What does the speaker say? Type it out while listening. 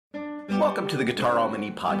Welcome to the Guitar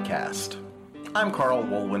Almany podcast. I'm Carl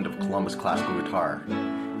Woolwind of Columbus Classical Guitar.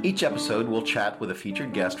 Each episode we'll chat with a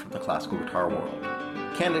featured guest from the classical guitar world.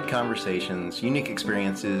 Candid conversations, unique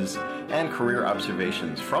experiences, and career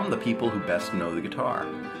observations from the people who best know the guitar.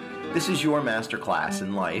 This is your masterclass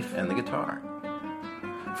in life and the guitar.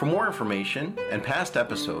 For more information and past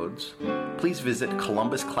episodes, please visit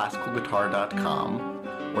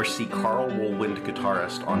columbusclassicalguitar.com or see Carl Woolwind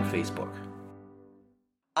Guitarist on Facebook.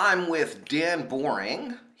 I'm with Dan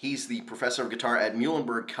Boring. He's the professor of guitar at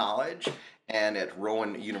Muhlenberg College and at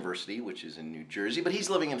Rowan University, which is in New Jersey, but he's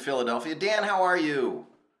living in Philadelphia. Dan, how are you?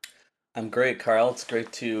 I'm great, Carl. It's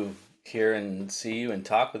great to hear and see you and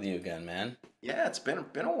talk with you again, man. Yeah, it's been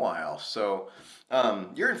a while. So,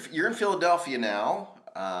 you're in Philadelphia now.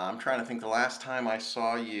 I'm trying to think the last time I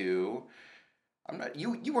saw you.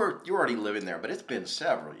 You were already living there, but it's been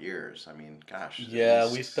several years. I mean, gosh. Yeah,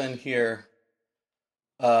 we've been here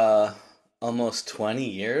almost 20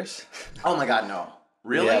 years. Oh my God, no.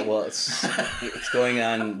 Really? Yeah, well, it's going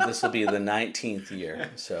on, this will be the 19th year,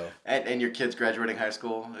 so. And your kid's graduating high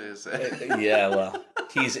school? Yeah, well,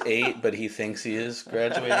 he's 8, but he thinks he is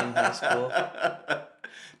graduating high school.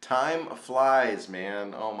 Time flies,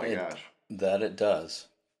 man. Oh my gosh. That it does.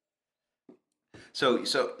 So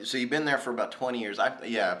you've been there for about 20 years.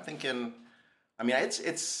 I'm thinking, I mean,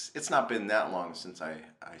 it's not been that long since I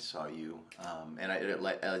saw you, and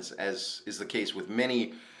as is the case with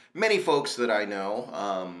many folks that I know.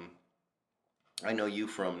 I know you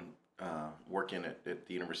from working at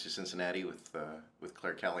the University of Cincinnati with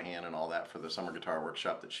Claire Callahan and all that for the summer guitar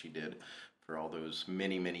workshop that she did for all those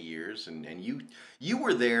many years, and you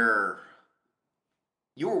were there.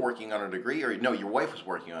 You were working on a degree, or no? Your wife was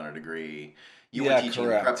working on a degree. You were teaching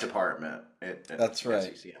the prep department at That's right.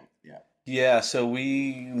 CCM. Yeah. Yeah, so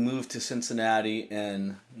we moved to Cincinnati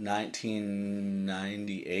in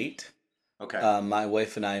 1998. Okay. My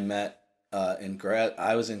wife and I met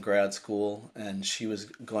I was in grad school, and she was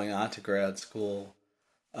going on to grad school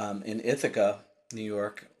in Ithaca, New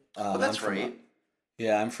York. That's right.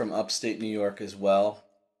 I'm from upstate New York as well.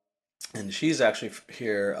 And she's actually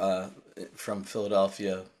here from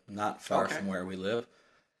Philadelphia, not far from where we live.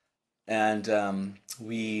 And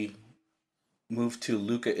we moved to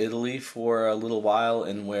Lucca, Italy for a little while,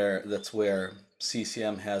 and that's where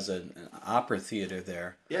CCM has an opera theater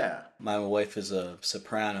there. Yeah. My wife is a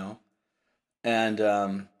soprano, and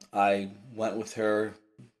I went with her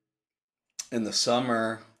in the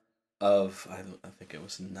summer of, I think it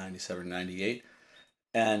was 97, 98,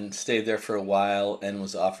 and stayed there for a while and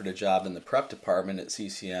was offered a job in the prep department at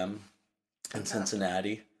CCM in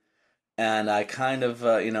Cincinnati. And I kind of,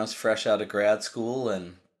 was fresh out of grad school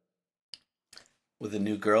and with a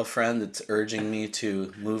new girlfriend that's urging me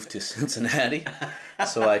to move to Cincinnati.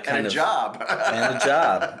 So I kind and a job.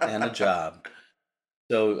 And a job.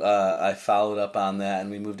 So I followed up on that,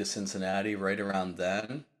 and we moved to Cincinnati right around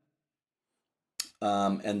then.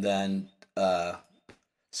 And then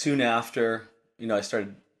soon after, I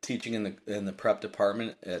started teaching in the prep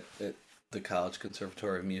department at the College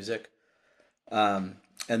Conservatory of Music. And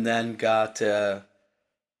then got the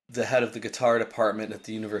head of the guitar department at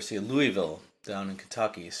the University of Louisville down in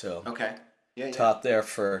Kentucky. So taught there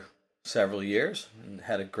for several years and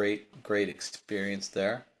had a great experience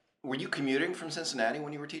there. Were you commuting from Cincinnati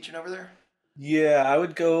when you were teaching over there? Yeah, I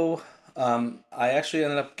would go. I actually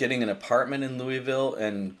ended up getting an apartment in Louisville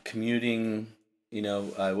and commuting.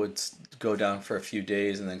 I would go down for a few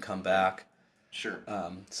days and then come back. Sure.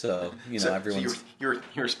 So everyone's. So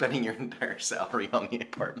you're spending your entire salary on the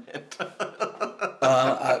apartment.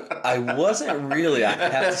 I wasn't really. I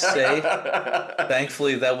have to say,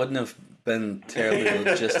 thankfully, that wouldn't have been terribly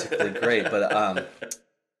logistically great. But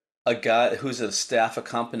a guy who's a staff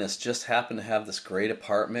accompanist just happened to have this great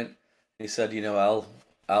apartment. He said,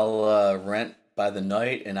 I'll rent by the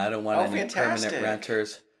night, and I don't want any permanent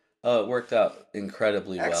renters. Oh, it worked out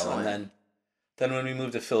incredibly well. And then when we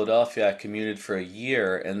moved to Philadelphia, I commuted for a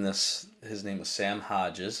year, and his name was Sam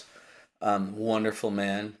Hodges, wonderful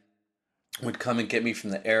man, would come and get me from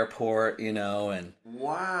the airport, and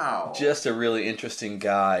wow, just a really interesting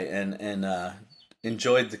guy, and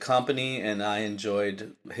enjoyed the company, and I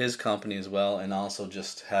enjoyed his company as well, and also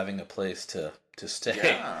just having a place to stay.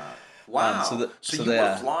 Yeah. Wow. So you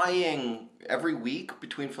were flying every week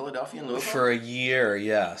between Philadelphia and Louisville? For a year,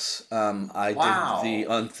 yes. I did the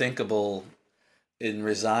unthinkable and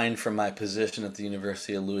resigned from my position at the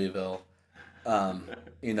University of Louisville.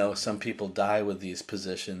 Some people die with these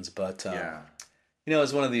positions, but it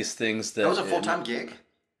was one of these things that was a full-time gig.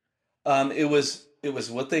 It was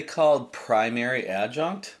what they called primary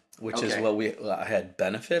adjunct, which is what I had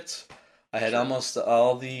benefits. I had almost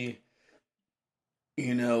all the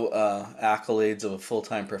accolades of a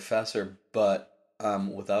full-time professor, but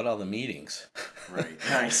without all the meetings. Right.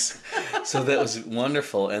 Nice. So that was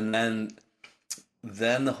wonderful. And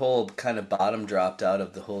then the whole kind of bottom dropped out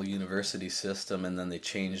of the whole university system, and then they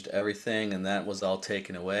changed everything, and that was all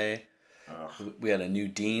taken away. Ugh. We had a new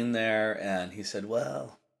dean there, and he said,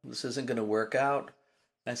 "Well, this isn't going to work out."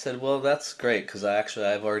 I said, "Well, that's great because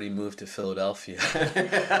I've already moved to Philadelphia."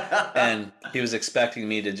 And he was expecting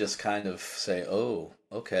me to just kind of say, "Oh,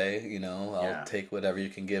 okay, I'll Yeah. take whatever you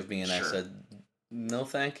can give me." And I Sure. said, "No,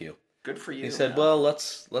 thank you." Good for He you. said, No. "Well,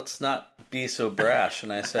 let's not be so brash."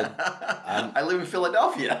 And I said, "I'm I live in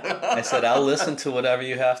Philadelphia. I said, I'll listen to whatever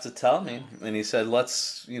you have to tell me." And he said,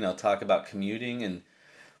 "Let's, talk about commuting." And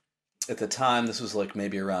at the time, this was like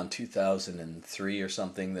maybe around 2003 or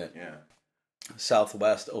something, that Yeah.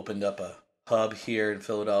 Southwest opened up a hub here in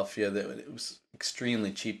Philadelphia that it was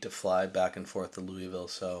extremely cheap to fly back and forth to Louisville.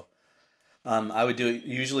 So I would do it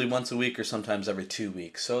usually once a week or sometimes every 2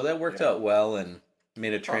 weeks. So that worked Yeah. out well and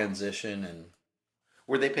made a Huh. transition. And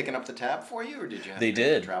Were they picking up the tab for you, or did you have they to pay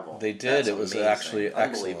to did. travel? They did. That's It was amazing. actually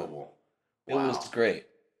excellent. Unbelievable. It was Wow. great.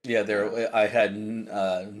 Yeah, Yeah. I had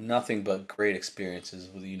nothing but great experiences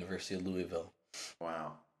with the University of Louisville.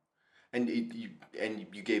 Wow. And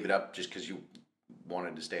you gave it up just because you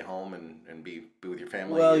wanted to stay home and be with your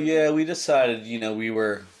family Well, and yeah, we decided, we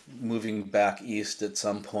were moving back east at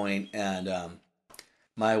some point, and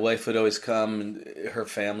my wife would always come, and her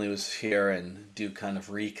family was here and do kind of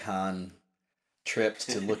recon trips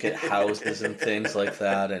to look at houses and things like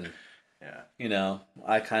that. And, yeah.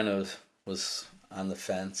 I kind of was on the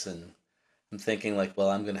fence, and I'm thinking, like, well,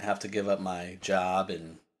 I'm going to have to give up my job.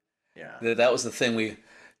 And Yeah. that was the thing.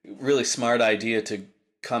 Really smart idea to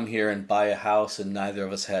come here and buy a house, and neither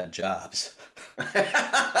of us had jobs.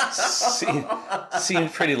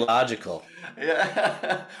 Seemed pretty logical.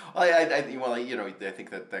 Yeah. Well, I think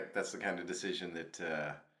that's the kind of decision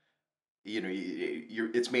that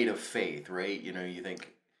it's made of faith, right? You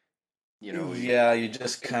think, Yeah, you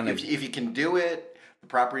just kind of if you can do it, the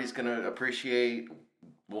property's gonna appreciate.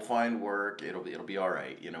 We'll find work. It'll be all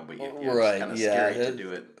right, But it's right. kind of Yeah, scary to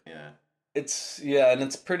do it. Yeah. and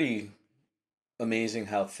it's pretty amazing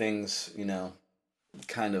how things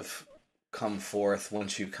kind of come forth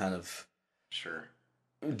once you kind of Sure.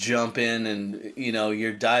 jump in, and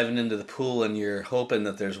you're diving into the pool and you're hoping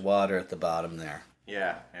that there's water at the bottom there.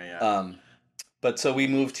 Yeah. Yeah. Yeah. Um, but so we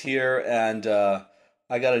moved here, and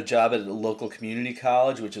I got a job at a local community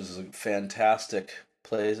college, which is a fantastic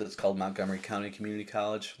place. It's called Montgomery County Community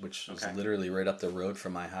College, which is Okay. literally right up the road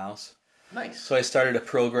from my house. Nice. So I started a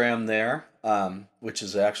program there, which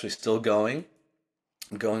is actually still going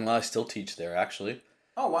well. I still teach there, actually.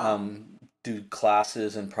 Oh wow. Do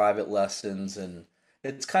classes and private lessons, and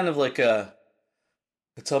it's kind of like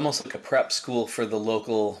it's almost like a prep school for the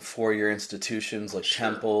local four-year institutions like Sure.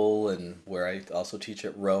 Temple, and where I also teach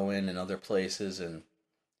at Rowan and other places. And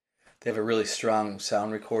they have a really strong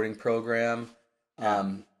sound recording program. Yeah.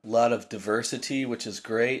 A lot of diversity, which is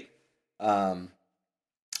great. Um,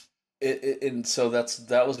 and so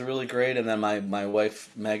that was really great. And then my wife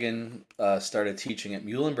Megan started teaching at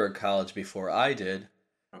Muhlenberg College before I did,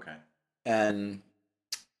 Okay. and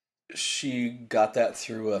she got that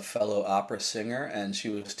through a fellow opera singer, and she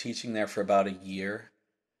was teaching there for about a year.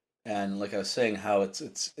 And like I was saying, how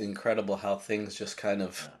it's incredible how things just kind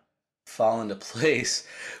of Yeah. fall into place.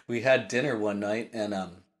 We had dinner one night, and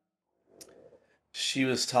she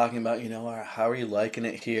was talking about, how are you liking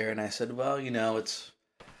it here? And I said, well,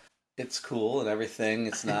 it's cool and everything.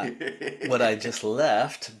 It's not what I just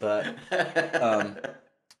left, but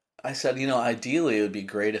I said, ideally it would be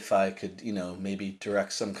great if I could, maybe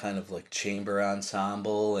direct some kind of like chamber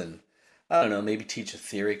ensemble, and I don't know, maybe teach a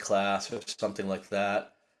theory class or something like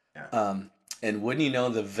that. Yeah. And wouldn't you know,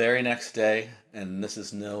 the very next day, and this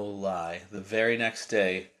is no lie, the very next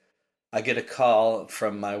day, I get a call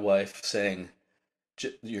from my wife saying,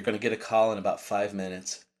 "You're going to get a call in about 5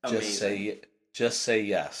 minutes. Amazing. Just say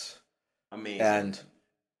yes." Amazing. And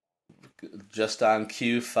just on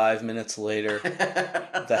cue, 5 minutes later,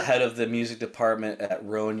 the head of the music department at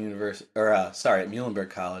Rowan University, or sorry, at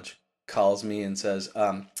Muhlenberg College, calls me and says,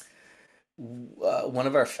 one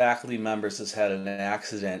of our faculty members has had an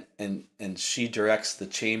accident, and she directs the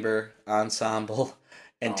chamber ensemble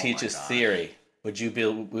and Oh my teaches gosh. theory. Would you be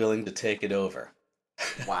willing to take it over?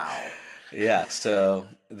 Wow. Yeah, so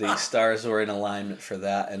the Huh. stars were in alignment for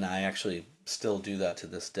that, and I actually still do that to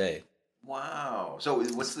this day. Wow. So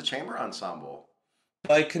what's the chamber ensemble?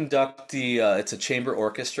 I conduct it's a chamber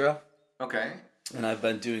orchestra, Okay. and I've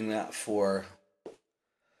been doing that for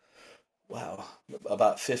wow,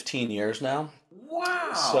 about 15 years now.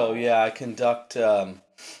 So Wow. yeah, I conduct.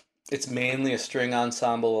 It's mainly a string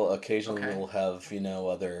ensemble. Occasionally, Okay. we'll have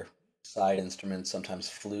other side instruments. Sometimes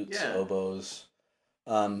flutes, Yeah. oboes.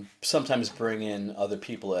 Sometimes bring in other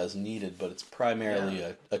people as needed, but it's Yeah.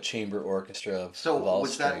 primarily a chamber orchestra of So all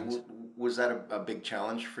was that strings. was that a big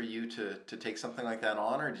challenge for you to take something like that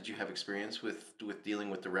on, or did you have experience with dealing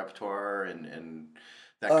with the repertoire and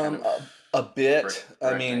that kind Um, of a, a bit. I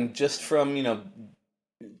directing? mean, just from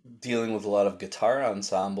dealing with a lot of guitar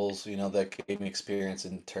ensembles, that gave me experience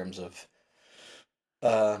in terms of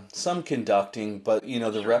some conducting, but the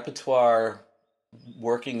Sure. repertoire,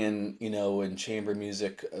 working in chamber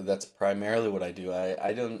music, that's primarily what I do.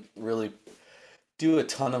 I don't really do a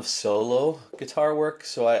ton of solo guitar work,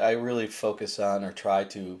 so I really focus on, or try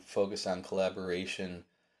to focus on, collaboration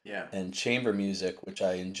Yeah. and chamber music, which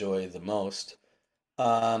I enjoy the most.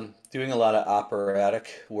 Doing a lot of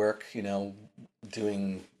operatic work,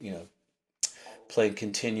 doing, playing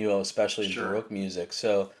continuo, especially in Sure. Baroque music.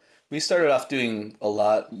 So we started off doing a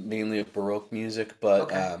lot, mainly of Baroque music,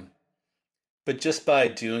 Okay. but just by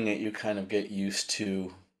doing it, you kind of get used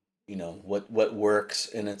to, what works,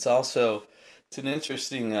 and it's an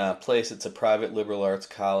interesting place. It's a private liberal arts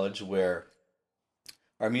college where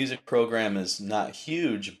our music program is not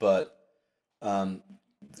huge, but um,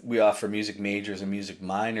 we offer music majors and music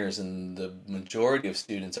minors, and the majority of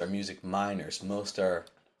students are music minors. Most are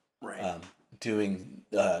Right. um, doing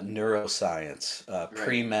neuroscience, Right.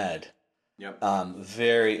 pre-med, Yep.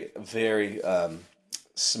 very, very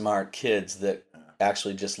smart kids that Uh,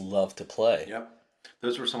 actually just love to play. yep.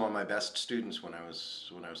 Those were some of my best students when I was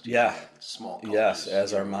teaching Yeah, at small yes, colleges.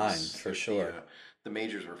 as are It mine, was for sure. the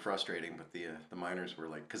majors were frustrating, but the minors were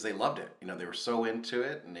like because they loved it. They were so into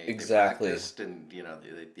it and they Exactly. practiced and yeah,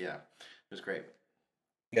 it was great.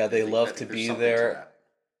 Yeah, I they think I love think to there's be something to there, that.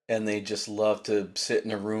 and they just love to sit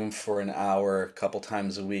in a room for an hour a couple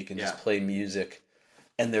times a week and Yeah. just play music,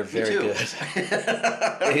 and they're Me very too.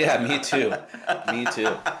 good. Yeah, me too. Me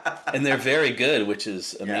too. And they're very good, which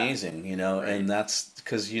is Yeah. amazing, Right. and that's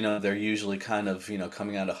because, they're usually kind of,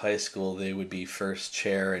 coming out of high school, they would be first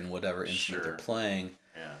chair in whatever instrument they're Sure. playing,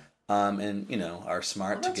 Yeah. and, are Well,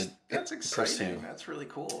 smart to that's exciting. pursue. That's really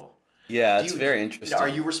cool. Yeah, Do it's you, very are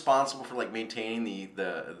interesting. you responsible for like maintaining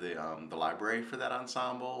the library for that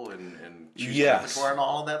ensemble and choosing repertoire Yes. and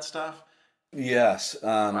all of that stuff? Yes. We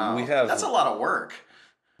Wow, that's have, a lot of work.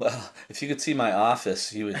 well, if you could see my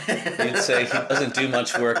office, you'd say he doesn't do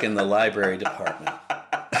much work in the library department.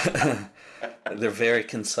 They're very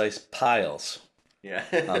concise piles. Yeah.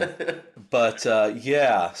 Um, but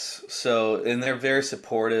yeah, so, and they're very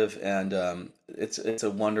supportive, and it's a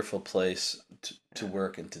wonderful place to Yeah.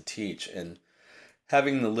 work and to teach, and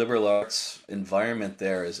having the liberal arts environment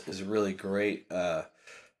there is really great.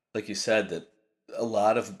 Like you said, that a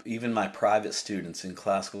lot of even my private students in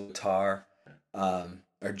classical guitar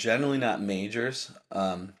are generally not majors,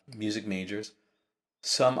 music majors.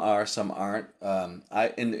 Some are, some aren't.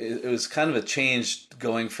 It was kind of a change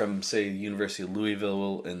going from, say, University of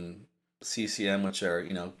Louisville and CCM, which are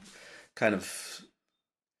kind of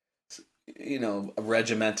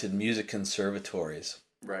regimented music conservatories,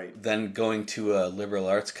 Right. then going to a liberal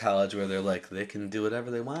arts college where they're like they can do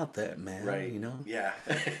whatever they want there, man. Right. Yeah.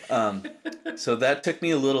 Um, so that took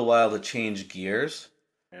me a little while to change gears.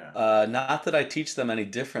 Yeah. Not that I teach them any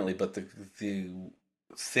differently, but the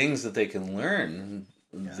things that they can learn,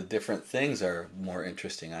 Yeah. the different things are more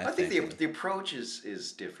interesting, I I think think. the approach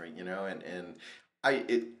is different, and I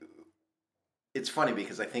it it's funny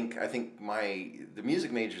because I think the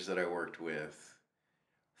music majors that I worked with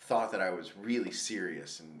thought that I was really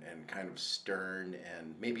serious and kind of stern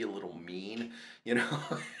and maybe a little mean, you know,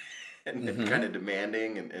 and Hmm. kind of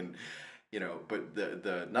demanding but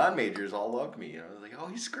the non majors all loved me. Like, oh,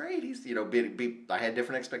 he's great. He's I had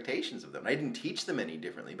different expectations of them. I didn't teach them any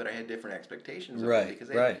differently, but I had different expectations of them Right, because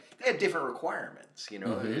right. they had different requirements. Hmm.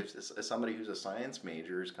 If somebody who's a science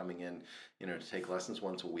major is coming in, to take lessons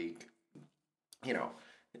once a week, you know,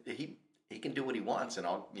 he he can do what he wants, and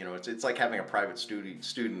it's like having a private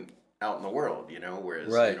student out in the world, whereas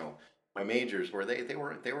Right. my majors were they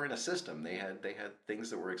were in a system. They had things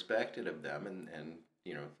that were expected of them, and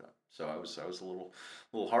so I was a little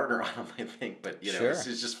harder on them, I think. But it's, Sure. it's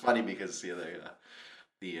just funny because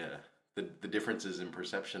the uh, the differences in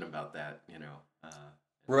perception about that,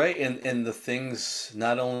 Right, and the things,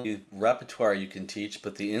 not only repertoire you can teach,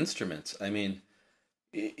 but the instruments. I mean,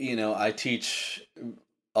 I teach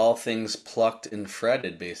all things plucked and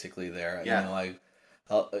fretted basically there. yeah.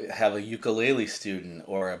 I'll have a ukulele student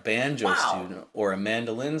or a banjo Wow. student or a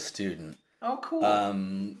mandolin student. Oh, cool.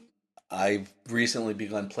 Um, I've recently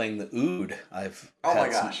begun playing the oud. I've Oh my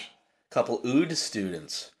had some gosh. couple oud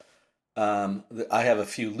students. I have a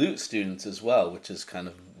few lute students as well, which is kind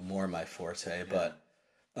of more my forte. Yeah. But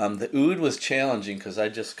the oud was challenging because I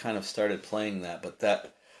just kind of started playing that. But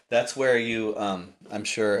that's where you, I'm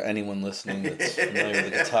sure anyone listening that's familiar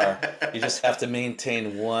with the guitar, you just have to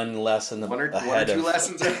maintain one lesson One or ahead two of,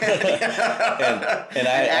 lessons and and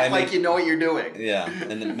I act like make you know what you're doing. yeah,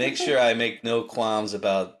 and make sure I make no qualms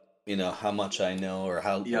about how much I know or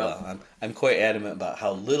how Yep. well I'm quite adamant about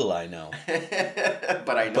how little I know.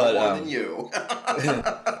 But I know But more than you.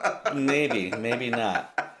 maybe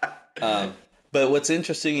not. Um, but what's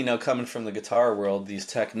interesting, coming from the guitar world, these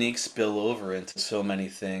techniques spill over into so many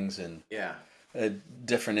things and Yeah. uh,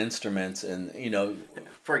 different instruments, and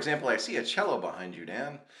For example, I see a cello behind you,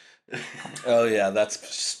 Dan. oh yeah, that's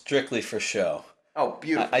strictly for show. Oh, I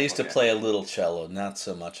beautiful. used to Okay. play a little cello, not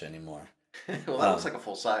so much anymore. Well, that looks Um, like a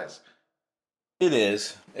full size. it Yeah,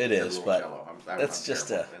 the is, little but cello. I'm that's just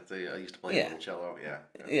terrible. a I used to play a yeah, little cello. Yeah,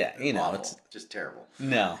 yeah, yeah. it's Awful. Just terrible.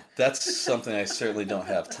 no, that's something I certainly don't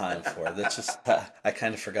have time for. That's just I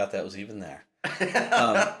kind of forgot that was even there.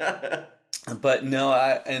 Um, but no,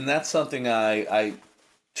 and that's something I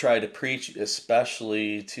try to preach,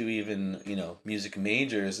 especially to even music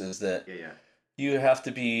majors, is that Yeah, yeah. you have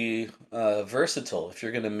to be versatile if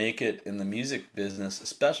you're going to make it in the music business.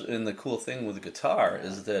 Especially, and the cool thing with the guitar Yeah.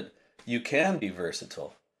 is that you can be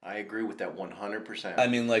versatile. I agree with that 100%. I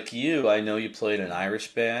mean, like you, I know you played in an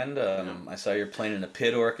Irish band. Yep. I saw you're playing in a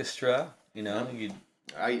pit orchestra. Yep. You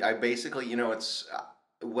I basically, it's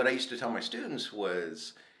what I used to tell my students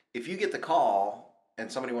was if you get the call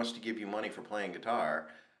and somebody wants to give you money for playing guitar,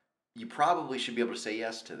 you probably should be able to say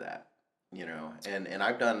yes to that, and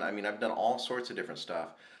I've done all sorts of different stuff.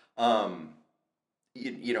 Um,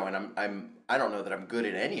 and I don't know that I'm good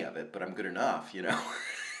at any of it, but I'm good enough.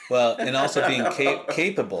 well, and also being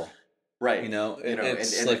capable. Right.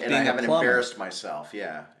 It's like And I being a haven't plumber. embarrassed myself.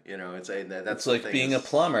 Yeah. It's That's the like thing being a is,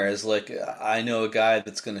 plumber is like I know a guy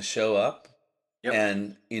that's going to show up yep.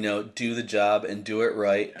 and do the job and do it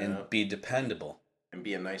right Yeah. and be dependable. And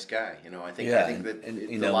be a nice guy. I Yeah, think that and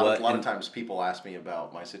you a know what? lot of And times people ask me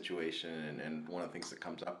about my situation, and one of the things that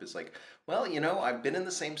comes up is like, well, I've been in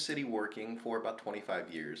the same city working for about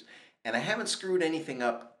 25 years, and I haven't screwed anything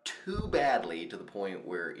up too badly to the point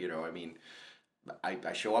where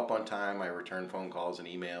I show up on time, I return phone calls and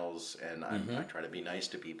emails, and I hmm try to be nice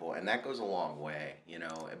to people, and that goes a long way.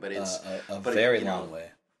 But a but it, very long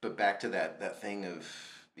way. but back to that thing of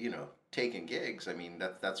taking gigs. I mean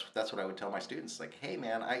that's what I would tell my students. Like, hey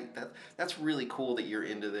man, that's really cool that you're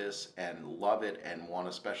into this and love it and want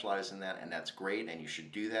to specialize in that, and that's great, and you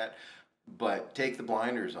should do that. But take the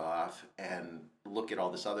blinders off and look at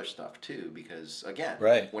all this other stuff too, because again,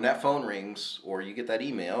 Right. when that phone rings or you get that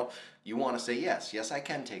email, you want to say yes, I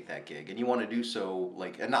can take that gig, and you want to do so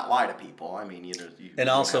like and not lie to people. I mean, And you want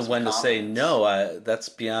to also have some when to say confidence. no, that's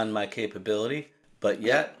beyond my capability, but Yep.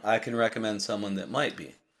 yet I can recommend someone that might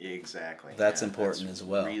be. Exactly. That's Yeah, that's important as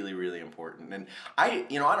well. really really important. And I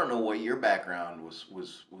don't know what your background was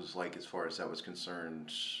like as far as that was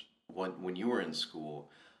concerned when you were in school.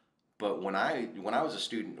 But when I was a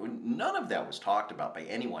student, none of that was talked about by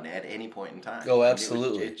anyone at any point in time. Oh, I mean,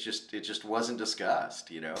 absolutely. it just wasn't discussed.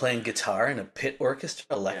 Playing guitar in a pit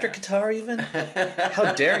orchestra, electric Yeah. guitar even?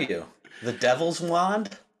 How dare you? The devil's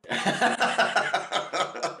wand?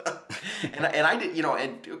 And I did,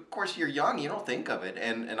 and of course you're young, you don't think of it,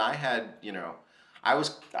 and I had, I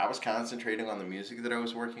was concentrating on the music that I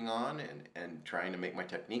was working on, and trying to make my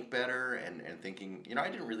technique better, and thinking, I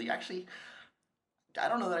didn't really actually, I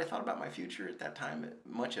don't know that I thought about my future at that time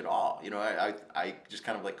much at all. I just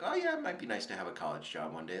kind of like, oh yeah, it might be nice to have a college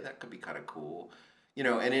job one day. That could be kind of cool.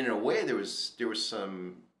 And in a way there was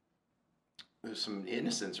some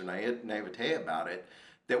innocence or naivete about it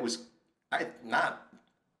that was I not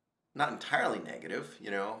entirely negative.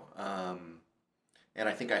 And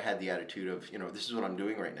I think I had the attitude of, this is what I'm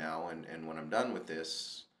doing right now, and when I'm done with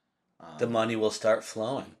this, The um, money will start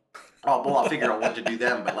flowing. I'll figure out what to do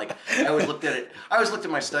then. But like, I always looked at it. I always looked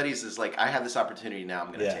at my studies as like, I have this opportunity now. I'm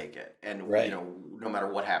going to Yeah, take it, and right. no matter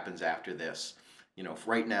what happens after this,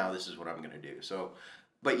 right now, this is what I'm going to do. So,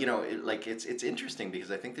 but it's interesting because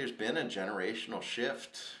I think there's been a generational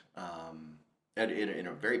shift. In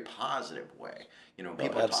a very positive way. Oh,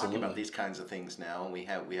 People are talking about absolutely. these kinds of things now, and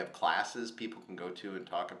we have classes people can go to and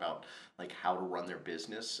talk about like how to run their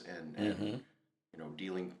business, and hmm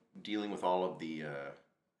dealing with all of the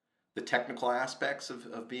technical aspects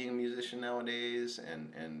of being a musician nowadays,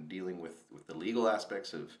 and dealing with the legal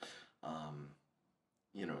aspects of um,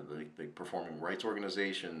 the performing rights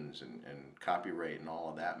organizations and copyright and all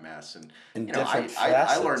of that mess. And in you know, different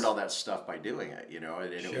I learned all facets. that stuff by doing it.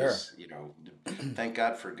 And it Sure. was, thank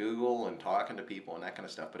God for Google and talking to people and that kind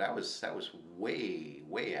of stuff. But that was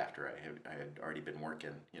way after I had already been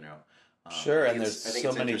working. Sure, and there's I think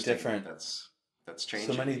it's interesting that that's so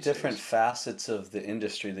changing many these different days. facets of the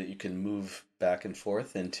industry that you can move back and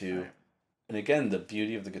forth into. Right. And again, the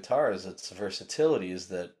beauty of the guitar is its versatility. Is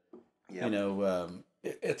that Yep.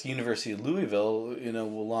 at the University of Louisville, a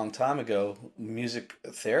long time ago, music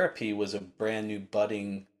therapy was a brand new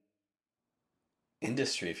budding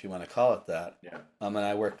industry, if you want to call it that. Yeah. And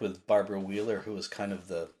I worked with Barbara Wheeler, who was kind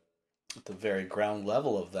of at the very ground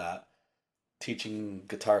level of that, teaching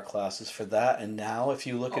guitar classes for that. And now, if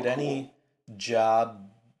you look Oh, at cool. any job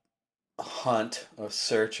hunt or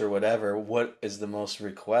search or whatever, what is the most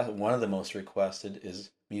request? One of the most requested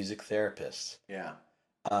is music therapists. Yeah.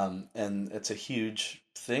 And it's a huge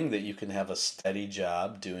thing that you can have a steady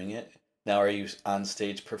job doing it. Now, are you on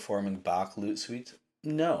stage performing Bach lute suites?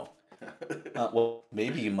 No. Well,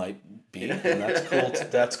 maybe you might be, and that's cool.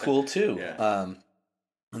 That's cool too. Yeah.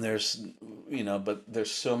 And there's, but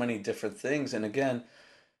there's so many different things. And again,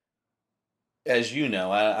 as you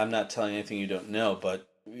know, I'm not telling you anything you don't know, but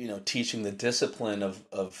teaching the discipline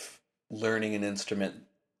of learning an instrument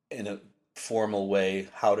in a formal way,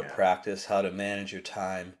 how to Yeah. practice, how to manage your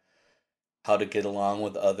time, how to get along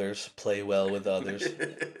with others, play well with others,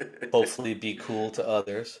 hopefully be cool to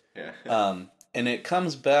others. Yeah. And it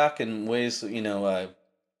comes back in ways,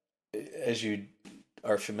 as you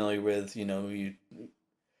are familiar with, you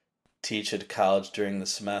teach at college during the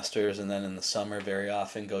semesters and then in the summer very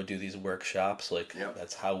often go do these workshops. Like Yep.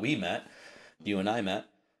 that's how we met. You and I met.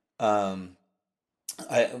 Um,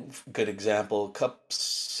 I good example,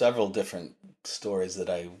 several different stories that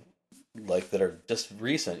I like that are just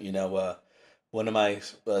recent. One of my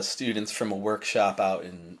students from a workshop out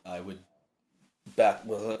in I was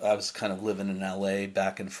kind of living in LA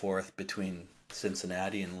back and forth between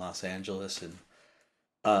Cincinnati and Los Angeles, and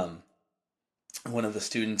um, one of the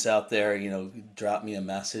students out there, dropped me a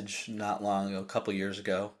message not long ago, a couple years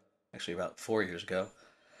ago, actually about 4 years ago.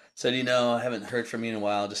 Said, I haven't heard from you in a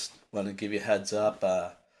while. Just want to give you a heads up.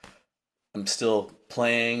 I'm still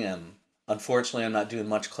playing. Unfortunately, I'm not doing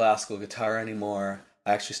much classical guitar anymore.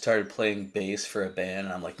 I actually started playing bass for a band,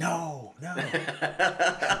 and I'm like, no, no.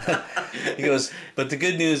 He goes, but the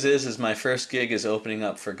good news is my first gig is opening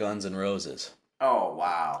up for Guns N' Roses. Oh,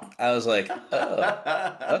 wow. I was like,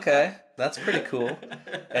 oh, okay, that's pretty cool.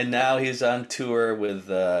 And now he's on tour with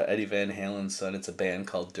Eddie Van Halen's son. It's a band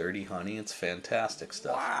called Dirty Honey. It's fantastic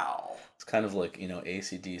stuff. Wow. It's kind of like,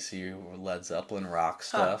 AC/DC or Led Zeppelin rock Huh.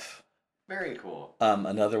 stuff. Very cool.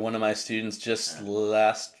 Another one of my students just Yeah.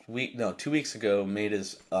 last week, no, 2 weeks ago, made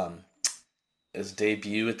his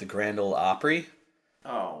debut at the Grand Ole Opry.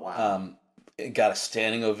 Oh, wow. Um, it got a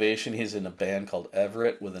standing ovation. He's in a band called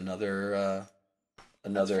Everett with That's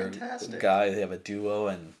another fantastic. guy. They have a duo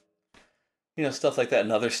and stuff like that.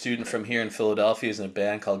 Another student from here in Philadelphia is in a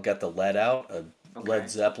band called Get the Lead Out, a Okay. Led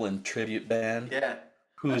Zeppelin tribute band, Yeah.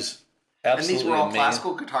 who's And these were absolutely all amazing.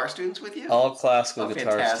 classical guitar students with you? All classical Oh,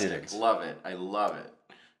 guitar fantastic. students. Love it. I love it.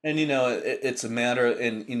 And it's a matter,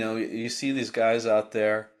 and you see these guys out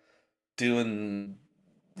there doing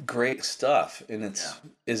great stuff, and Yeah.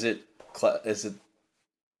 is it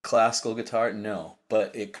classical guitar? No,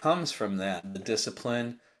 but it comes from that, the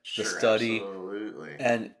discipline, the Sure, study, absolutely.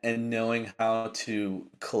 and knowing how to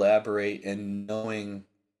collaborate, and knowing,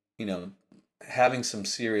 you know, having some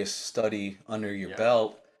serious study under your Yeah.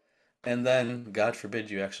 belt, and then God forbid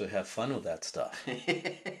you actually have fun with that stuff.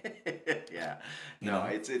 Yeah. You No, know.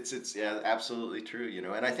 it's yeah, absolutely true,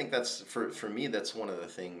 and I think that's for me that's one of the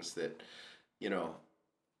things that, you know,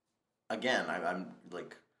 again, I'm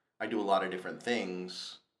like I do a lot of different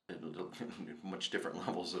things at much different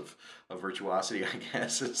levels of virtuosity, I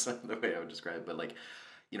guess is the way I would describe it. But like,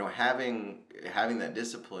 having that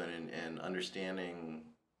discipline and understanding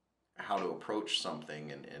how to approach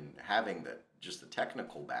something and having that just the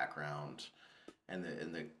technical background and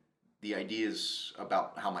the ideas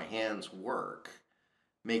about how my hands work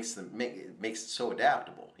makes it so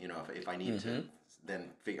adaptable. If I need to Mm-hmm.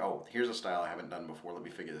 then figure, oh, here's a style I haven't done before. Let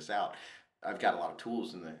me figure this out. I've got a lot of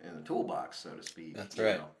tools in the toolbox, so to speak. That's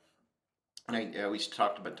right. And I always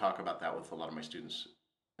talk about that with a lot of my students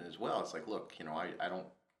as well. It's like, look, I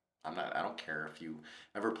don't care if you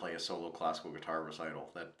ever play a solo classical guitar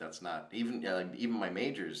recital. That's not even even my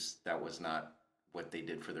majors. That was not what they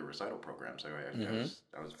did for their recital programs. Mm-hmm.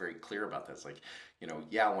 I was very clear about that. It's like,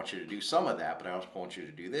 yeah, I want you to do some of that, but I also want you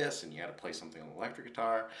to do this, and you got to play something on the electric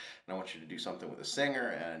guitar, and I want you to do something with a singer,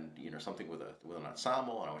 and something with an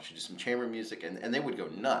ensemble, and I want you to do some chamber music, and they would go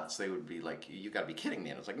nuts. They would be like, you got to be kidding me.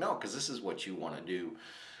 And it's like, no, because this is what you want to do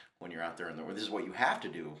when you're out there in the world. This is what you have to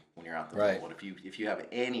do when you're out in the Right. world. If you have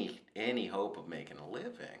any hope of making a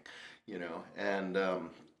living, and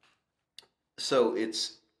so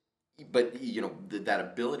it's, but that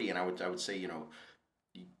ability, and I would say, you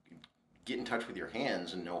get in touch with your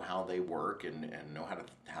hands and know how they work, and know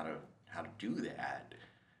how to do that,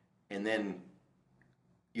 and then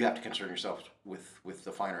you have to concern yourself with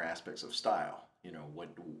the finer aspects of style.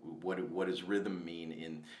 What does rhythm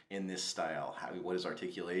mean in this style? What does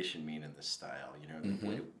articulation mean in this style?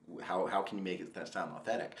 Mm-hmm. How can you make it that sound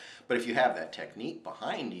authentic? But if you have that technique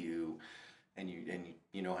behind you, and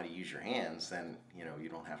you know how to use your hands, then you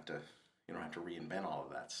don't have to reinvent all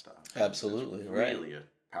of that stuff. Absolutely, It's right. really a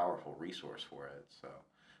powerful resource for it. So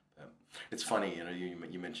it's funny,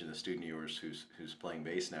 you mentioned the student of yours who's playing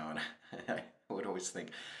bass now, and I would always think,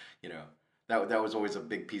 you know, that was always a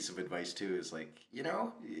big piece of advice too. Is like,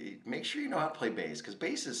 make sure you know how to play bass, because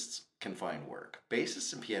bassists can find work.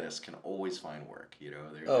 Bassists and pianists can always find work. Oh,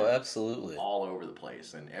 They're absolutely. all over the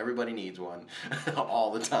place, and everybody needs one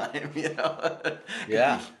all the time.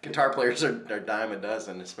 Yeah. Guitar players are a dime a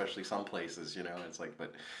dozen, especially some places. It's like,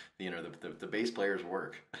 but the bass players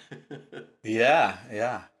work. Yeah,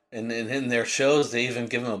 yeah. And in their shows, they even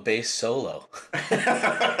give them a bass solo.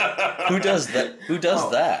 Who does that? Who does Oh,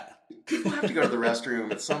 that? people have to go to the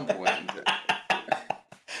restroom at some point.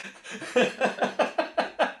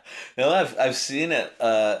 I've seen it,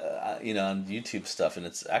 on YouTube stuff, and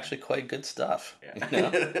it's actually quite good stuff.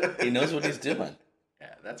 Yeah. He knows what he's doing.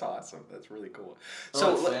 Yeah, that's awesome. That's really cool. Oh,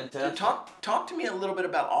 So it's fantastic. talk to me a little bit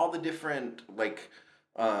about all the different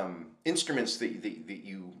instruments that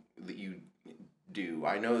you do.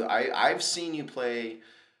 I know that I've seen you play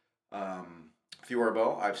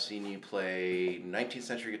theorbo. I've seen you play 19th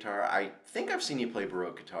century guitar. I think I've seen you play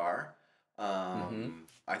Baroque guitar. Mm-hmm.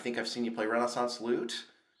 I think I've seen you play Renaissance lute.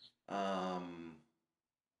 Um,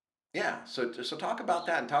 yeah, so talk about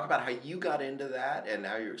that, and talk about how you got into that, and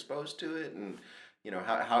how you're exposed to it, and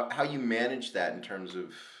how you manage that in terms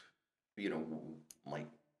of you know like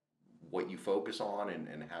what you focus on,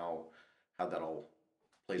 and how that all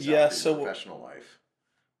plays out Yeah, through your so professional life.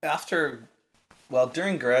 after, well,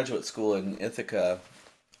 during graduate school in Ithaca,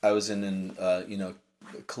 I was in an,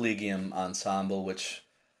 collegium ensemble, which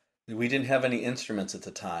we didn't have any instruments at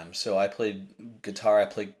the time. So I played guitar, I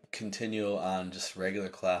played continuo on just regular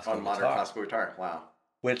classical On modern guitar, classical guitar. Wow.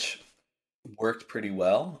 which worked pretty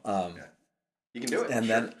well. Yeah. You can do it. And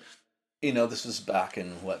Sure. then, this was back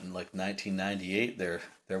in like 1998. There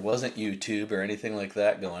wasn't YouTube or anything like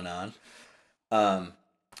that going on. Um,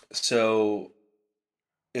 so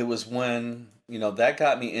it was when, that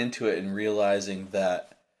got me into it, and realizing that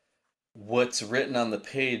what's written on the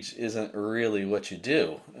page isn't really what you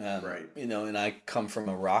do. Right. And I come from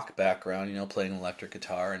a rock background, playing electric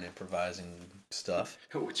guitar and improvising stuff.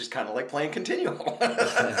 Which is kind of like playing continual.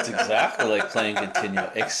 It's exactly like playing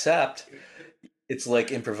continuo, except it's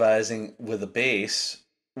like improvising with a bass,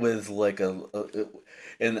 with like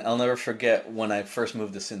and I'll never forget when I first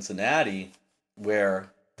moved to Cincinnati,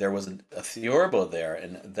 where there was a theorbo there,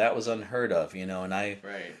 and that was unheard of, and I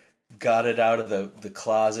Right. got it out of the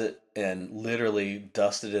closet and literally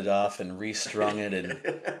dusted it off and restrung it and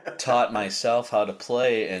taught myself how to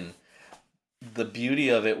play. And the beauty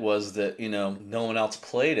of it was that, no one else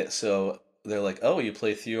played it. So they're like, oh, you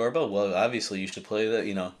play theorbo? Well, obviously you should play that.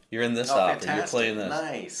 You're in this Oh, opera, you're fantastic. playing this.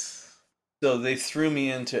 Nice. So they threw me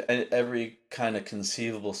into every kind of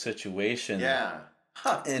conceivable situation. Yeah.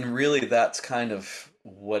 Huh. And really that's kind of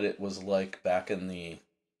what it was like back in the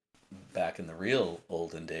real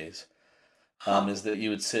olden days. Huh. Is that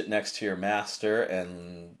you would sit next to your master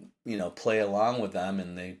and play along with them,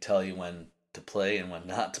 and they tell you when to play and when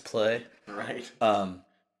not to play. Right.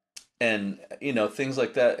 And things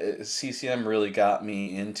like that. CCM really got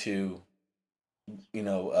me into you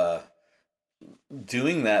know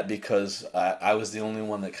doing that, because I was the only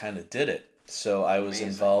one that kind of did it. So I was Amazing.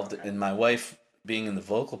 involved Okay. in my wife being in the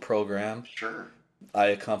vocal program. Sure. I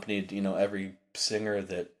accompanied every singer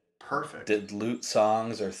that Perfect. did lute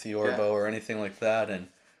songs or theorbo Yeah. or anything like that. And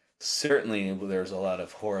certainly there's a lot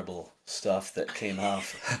of horrible stuff that came out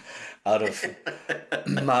of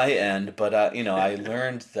my end, but I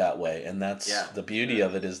learned that way, and that's Yeah. the beauty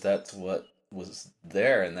of it, is that's what was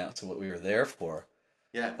there, and that's what we were there for.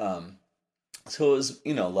 Yeah. So it was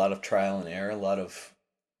a lot of trial and error, a lot of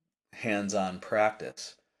hands-on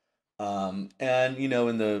practice. And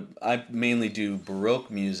I mainly do Baroque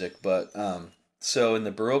music, but so in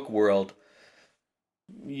the Baroque world,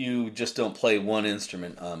 you just don't play one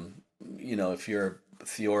instrument. If you're a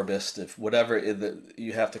theorbist, if whatever,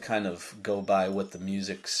 you have to kind of go by what the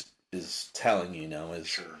music is telling you. Is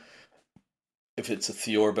Sure. if it's a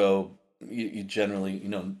theorbo, you generally,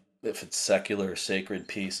 if it's secular or sacred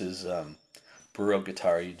pieces, Baroque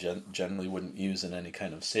guitar you generally wouldn't use in any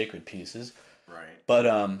kind of sacred pieces. Right.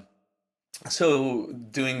 But so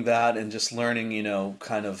doing that and just learning,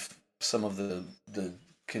 kind of some of the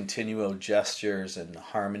continuo gestures and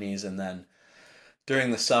harmonies, and then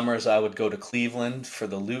during the summers I would go to Cleveland for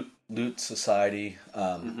the Lute Society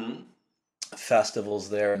Mm-hmm. festivals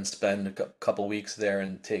there and spend a couple weeks there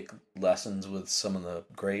and take lessons with some of the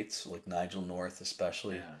greats like Nigel North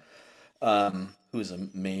especially, Yeah. who's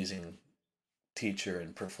an amazing teacher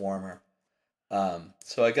and performer.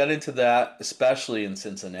 So I got into that, especially in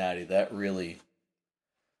Cincinnati. That really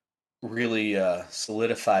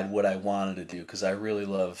solidified what I wanted to do because I really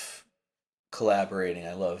love collaborating.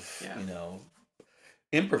 I love, Yeah.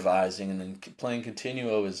 improvising, and then playing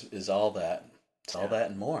continuo is all that. It's all Yeah. that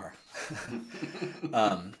and more.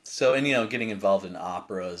 So and getting involved in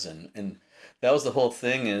operas, and that was the whole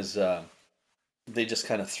thing. Is they just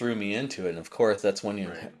kind of threw me into it, and of course that's when you,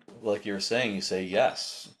 Right. like you were saying, you say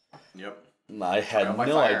yes. Yep. I Trial had by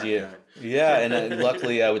no fire. idea. Yeah, and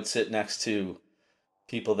luckily I would sit next to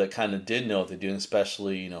people that kind of did know what they're doing,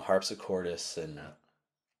 especially harpsichordists, and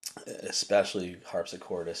Yeah. especially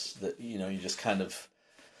harpsichordists that you just kind of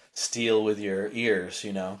steal with your ears,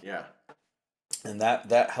 Yeah. and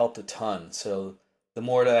that helped a ton. So the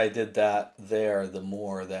more that I did that there, the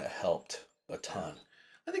more that helped a Yeah. ton.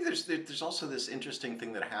 I think there's also this interesting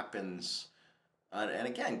thing that happens, and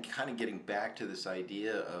again, kind of getting back to this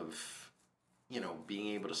idea of being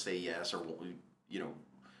able to say yes, or you know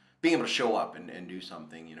being able to show up and do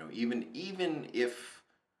something, even if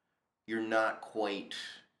you're not quite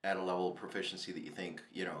at a level of proficiency that you think,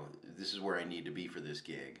 this is where I need to be for this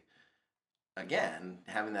gig. Again,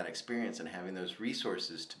 having that experience and having those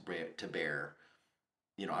resources to bear.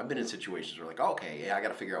 I've been in situations where like, okay, yeah, I got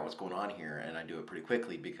to figure out what's going on here, and I do it pretty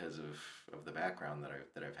quickly because of the background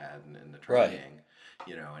that I've had and the Right. training,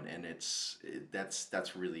 and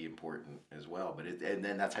that's really important as well. But and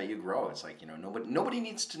then that's how you grow. It's like nobody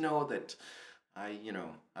needs to know that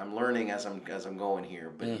I'm learning as I'm going here,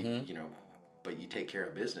 but Mm-hmm. but you take care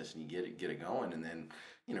of business and you get it going, and then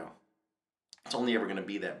you know it's only ever going to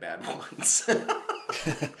be that bad once.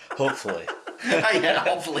 Hopefully. Yeah,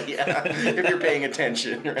 hopefully, yeah. If you're paying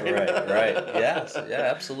attention, right? Right. Yes. Yeah.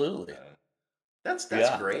 Absolutely. That's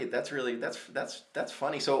Yeah. great. That's really that's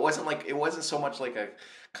funny. So it wasn't so much like a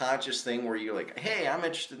conscious thing where you're like, hey, I'm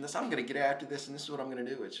interested in this. I'm gonna get after this, and this is what I'm gonna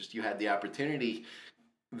do. It's just you had the opportunity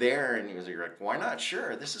there, and you're like, why not?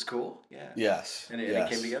 Sure, this is cool. Yeah, Yes. and it came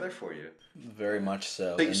Yes. together for you. Very much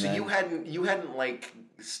so. So, And so you then hadn't like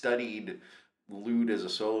studied lute as a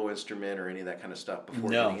solo instrument or any of that kind of stuff before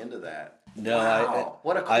getting no, into that. no. Wow,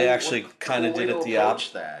 I actually what a kind cool of way did to it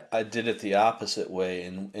approach that. I did it the opposite way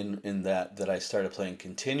in that I started playing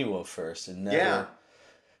continuo first and Yeah, never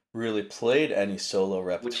really played any solo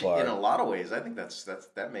which in repertoire. a lot of ways, I think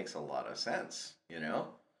that makes a lot of sense.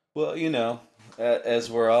 Well, as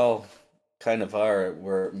we're all kind of are,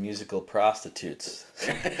 we're musical prostitutes.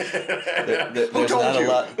 Who There's told not a you?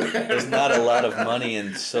 lot. There's not a lot of money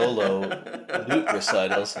in solo lute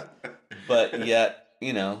recitals, but yet,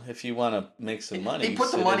 if you want to make some money, He you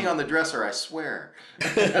put the sit money in. on the dresser, I swear.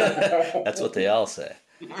 That's what they all say.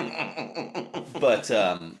 But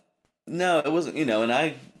no, it wasn't.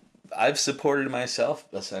 And I've supported myself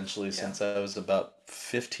essentially Yeah, since I was about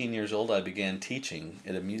 15 years old. I began teaching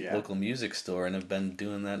at a yeah. local music store and have been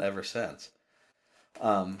doing that ever since.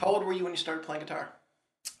 Um, How old were you when you started playing guitar?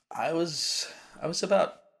 I was I was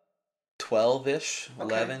about 12-ish, Okay,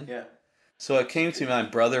 11. yeah. So it came to me. My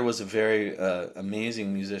brother was a very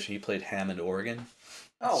amazing musician. He played Hammond organ.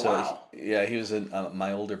 Oh, So wow. yeah, he was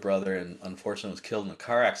my older brother, and unfortunately was killed in a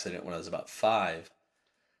car accident when I was about 5,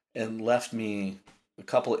 and left me a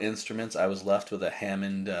couple of instruments. I was left with a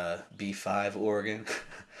Hammond B5 organ,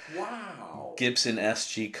 Wow. Gibson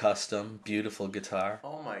SG Custom, beautiful guitar.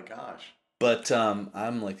 Oh my gosh. But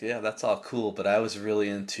I'm like, yeah, that's all cool. But I was really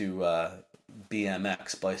into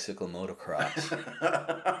BMX, bicycle motocross.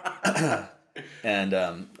 And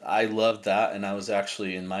I loved that, and I was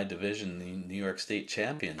actually in my division the New York State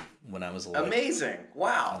champion when I was like, Amazing. I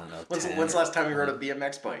Wow. don't know, When's 10 the or last time you rode a 11.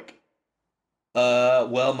 BMX bike?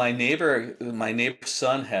 Well, my neighbor's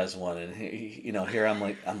son has one, and here I'm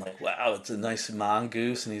like, wow, it's a nice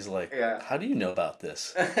mongoose, and he's like, Yeah. how do you know about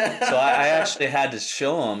this? So I actually had to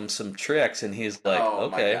show him some tricks, and he's like, Oh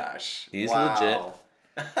my okay, gosh. he's legit. Wow.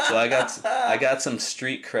 So I got some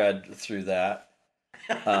street cred through that.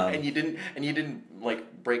 And Um, you didn't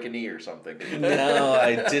like break a knee or something, did no,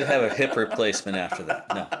 I did have a hip you? replacement after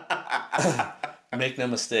that. No, make no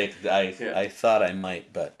mistake, Yeah. I thought I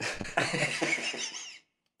might, but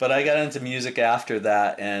but I got into music after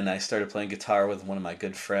that, and I started playing guitar with one of my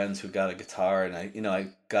good friends who got a guitar, and I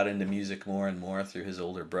got into music more and more through his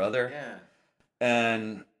older brother, Yeah.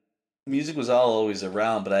 and music was all always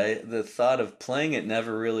around, but the thought of playing it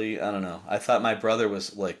never really, I don't know. I thought my brother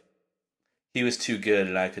was like he was too good,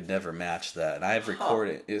 and I could never match that. And I've Huh.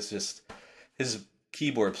 recorded. It's just his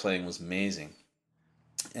keyboard playing was amazing,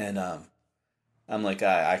 and I'm like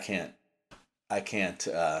I can't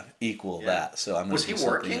equal Yeah. that. So I'm gonna Was he do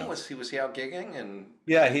something working? else. Was he out gigging and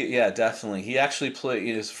Yeah, definitely. He actually played.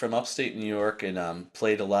 He is from upstate New York and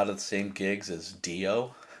played a lot of the same gigs as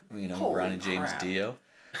Dio. holy Ronnie James crap. Dio.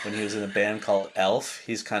 When he was in a band called Elf,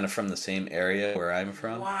 he's kind of from the same area where I'm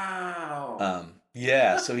from. Wow.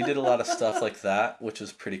 Yeah, so he did a lot of stuff like that, which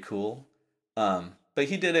was pretty cool. But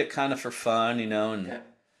he did it kind of for fun, Yeah.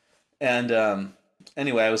 and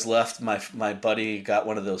anyway, I was left. My buddy got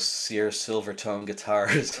one of those Sears Silvertone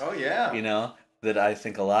guitars, Oh yeah. you know, that I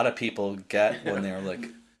think a lot of people get when they're like,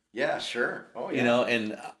 Yeah, sure. Oh yeah.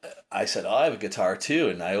 and I said, "Oh, I have a guitar too,"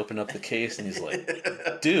 and I opened up the case, and he's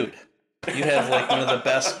like, "Dude, you have like one of the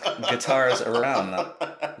best guitars around." And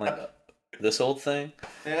I'm like, "This old thing."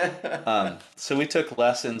 So we took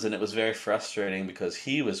lessons, and it was very frustrating because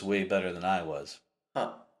he was way better than I was.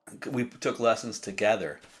 Huh. We took lessons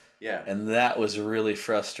together, Yeah. and that was really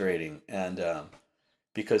frustrating. And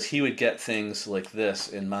because he would get things like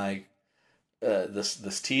this, and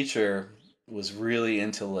this teacher was really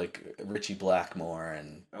into like Richie Blackmore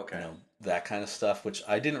and Okay. that kind of stuff, which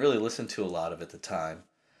I didn't really listen to a lot of at the time.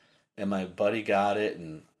 And my buddy got it,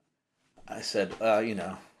 and I said,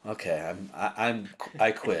 okay,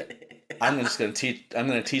 I quit. I'm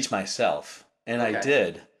gonna teach myself, and I Okay.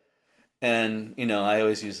 did. And I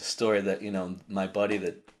always use the story that my buddy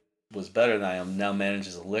that was better than I am now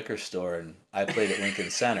manages a liquor store, and I played at Lincoln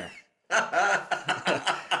Center.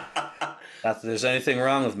 Not that there's anything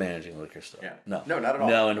wrong with managing a liquor store. Yeah. No, No, not at all.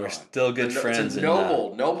 no, and Not we're at all. still good It's a friends. And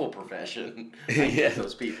noble profession. I yeah, hate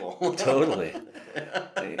those people. totally.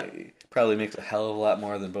 He probably makes a hell of a lot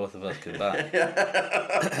more than both of us combined.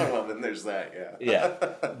 Well, then there's that. Yeah,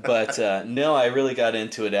 Yeah. but no, I really got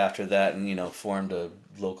into it after that, and formed a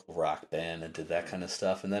local rock band and did that kind of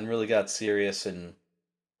stuff, and then really got serious and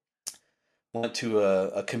went to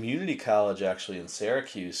a community college actually in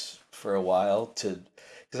Syracuse for a while to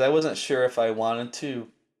because I wasn't sure if I wanted to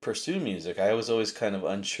pursue music. I was always kind of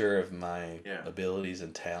unsure of my Yeah. abilities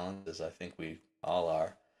and talents, as I think we all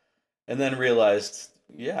are, and then realized,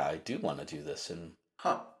 yeah, I do want to do this, and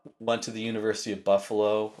Huh. went to the University of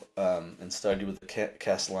Buffalo and studied with the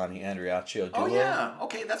Castellani Andreaccio Oh duo, yeah.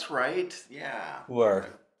 Okay, that's right. Yeah. who are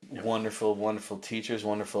Yep. wonderful, wonderful teachers,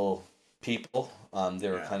 wonderful people. They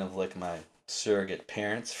were Yeah. kind of like my surrogate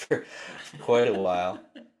parents for quite a while.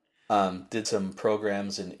 Did some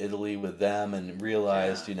programs in Italy with them and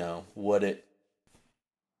realized, Yeah.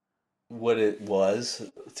 what it was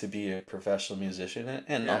to be a professional musician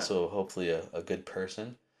and Yeah. also hopefully a good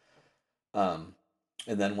person. Um,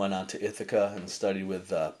 and then went on to Ithaca and studied with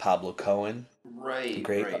Pablo Cohen, a Right.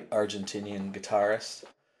 great Right. Argentinian guitarist.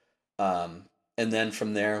 And then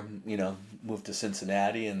from there, moved to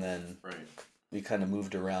Cincinnati, and then Right. we kind of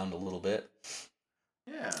moved around a little bit.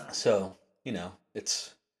 Yeah. So,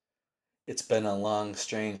 it's been a long,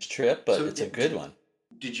 strange trip, but So it's a good one.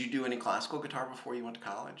 did you do any classical guitar before you went to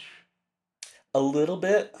college? A little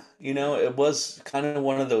bit, Yeah. it was kind of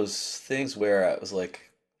one of those things where I was like,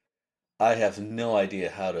 I have no idea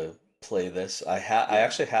how to play this. I Yeah.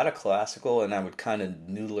 actually had a classical, and I would kind of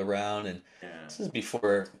noodle around, and Yeah. this is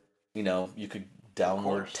before, you could Of download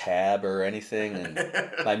course. tab or anything, and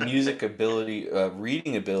my music ability,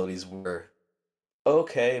 reading abilities were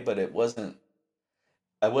okay, but I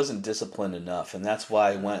wasn't disciplined enough, and that's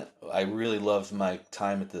why I really loved my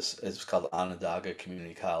time at this. It's called Onondaga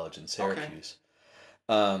Community College in Okay. Syracuse,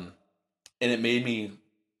 um, and it made me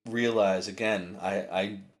realize again,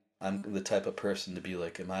 I'm the type of person to be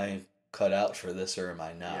like, am I cut out for this or am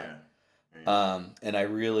I not? Yeah. Right. And I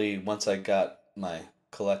really, once I got my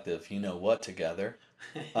collective, together,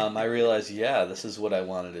 I realized, yeah, this is what I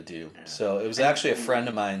wanted to do. Yeah. So it was actually a friend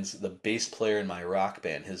of mine's, the bass player in my rock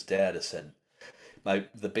band. His dad has said,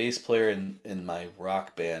 the bass player in my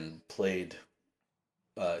rock band played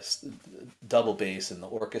double bass in the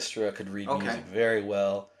orchestra, could read Okay. music very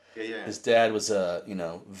well. Yeah, yeah. His dad was a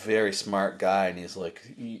very smart guy, and he's like,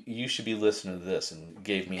 you should be listening to this, and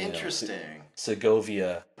gave me Interesting.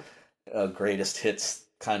 Segovia greatest hits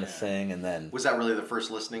kind of Yeah. thing, and then Was that really the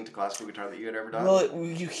first listening to classical guitar that you had ever done? well,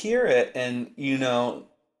 you hear it, and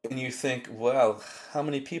and you think, well, how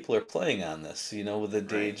many people are playing on this? With the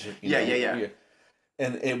Right. age, Yeah, yeah, yeah.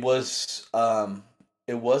 and it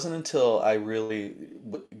wasn't until I really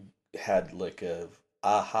had like a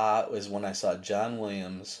aha was when I saw John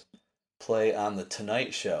Williams play on the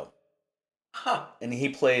Tonight Show, Huh. and he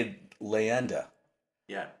played Leyenda,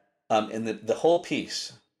 Yeah, and the whole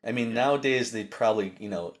piece. I mean, yeah. nowadays they'd probably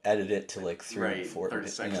edit it to like 3 minute, Right. 4, 30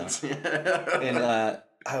 seconds. and Yeah.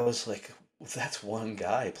 I was like, that's one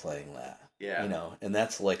guy playing that, Yeah. and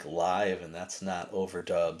that's like live, and that's not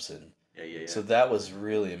overdubs, and Yeah, yeah, yeah. so that was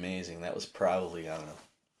really amazing. That was probably, I don't know,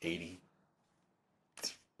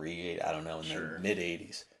 83, I don't know, in the Sure. mid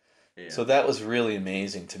 80s. Yeah. So that was really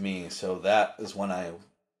amazing to me. So that is when I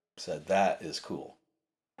said that is cool.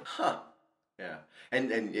 Huh. Yeah.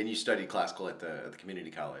 And you studied classical at the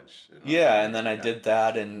community college in Las Yeah, and Vegas. then I Yeah. did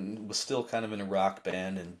that and was still kind of in a rock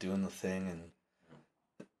band and doing the thing, and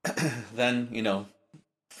then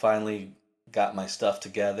finally got my stuff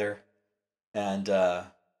together, and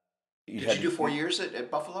you Did had you do to 4 years at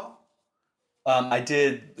Buffalo? I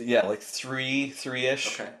did, yeah, like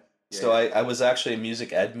three-ish. Okay. Yeah, So yeah. I was actually a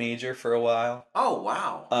music ed major for a while. Oh,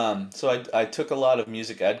 wow. So I took a lot of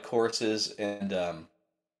music ed courses, and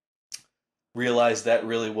realized that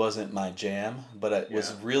really wasn't my jam, but it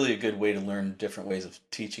was Yeah. really a good way to learn different ways of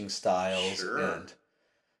teaching styles, Sure.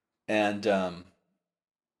 and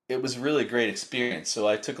it was really a great experience. So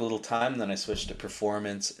I took a little time, then I switched to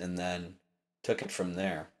performance, and then took it from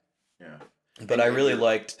there. Yeah. But I And really you're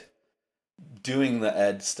liked doing the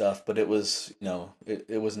ed stuff, but it was,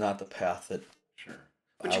 it was not the path that sure.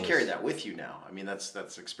 But I you carry was. that with you now. I mean, that's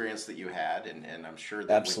experience that you had, and I'm sure that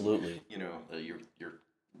when Absolutely. you're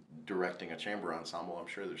directing a chamber ensemble, I'm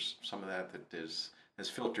sure there's some of that is has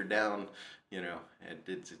filtered down.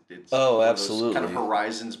 It's Oh, one of those kind of absolutely.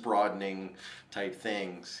 horizons broadening type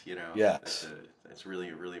things. Yes. That's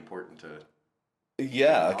really really important to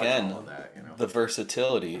Yeah, acknowledge all of again, that. the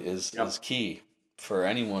versatility is Yep. key for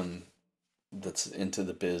anyone that's into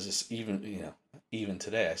the business, even even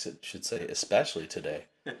today. Should say especially today.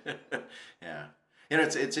 Yeah.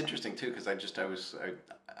 It's interesting too because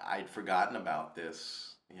I'd forgotten about this.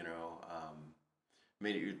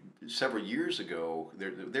 Maybe several years ago.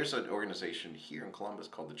 There's an organization here in Columbus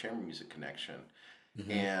called the Chamber Music Connection, Hmm.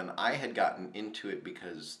 and I had gotten into it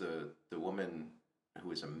because the woman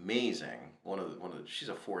who is amazing, she's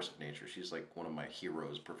a force of nature. She's like one of my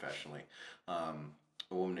heroes professionally. A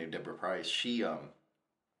woman named Deborah Price.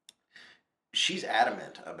 She's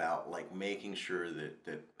adamant about like making sure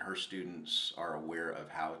that her students are aware of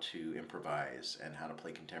how to improvise and how to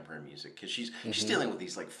play contemporary music because she's Hmm. dealing with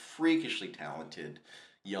these like freakishly talented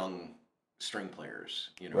young string players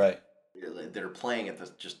Right. that are playing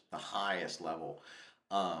at just the highest level.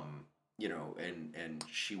 um, and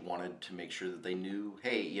she wanted to make sure that they knew,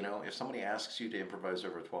 hey, if somebody asks you to improvise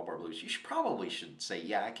over a 12 bar blues, should say,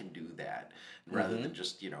 yeah, I can do that, rather Hmm. than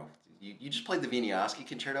just, you just played the Wieniawski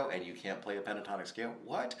concerto and you can't play a pentatonic scale.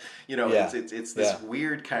 What? Yeah. It's Yeah. this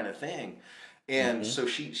weird kind of thing. And Hmm. so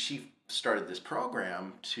she started this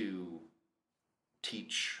program to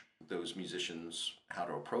teach those musicians how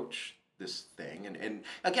to approach this thing, and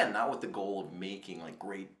again, not with the goal of making like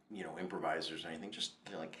great improvisers or anything, just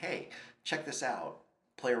like, hey, check this out,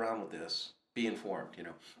 play around with this, be informed,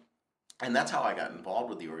 and that's how I got involved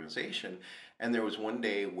with the organization. And there was one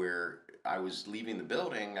day where I was leaving the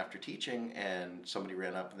building after teaching, and somebody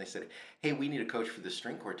ran up and they said, hey, we need a coach for this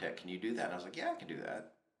string quartet, can you do that? And I was like, yeah, I can do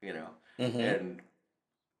that, Hmm. and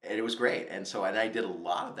it was great. And I did a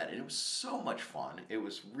lot of that, and it was so much fun. It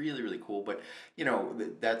was really really cool. But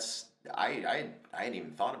that's I hadn't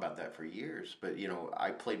even thought about that for years. But I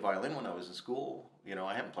played violin when I was in school.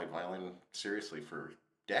 I haven't played violin seriously for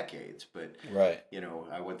decades, but Right.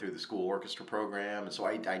 I went through the school orchestra program, and so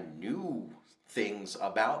I knew things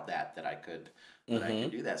about that I could Hmm.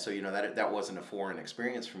 do that. So that wasn't a foreign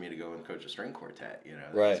experience for me to go and coach a string quartet.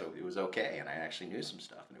 Right. So it was okay, and I actually knew some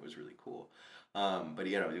stuff, and it was really cool. But what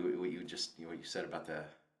you said about the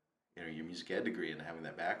your music ed degree and having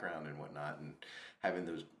that background and whatnot, and having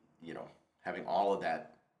those you know having all of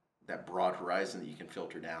that broad horizon that you can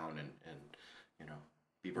filter down and you know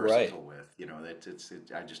be Right. versatile with.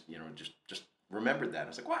 I just just remembered that. I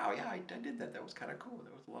was like, wow, yeah, I did that. That was kind of cool.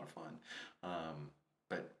 That was a lot of fun.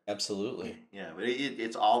 But Absolutely. yeah, but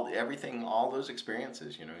it's all everything, all those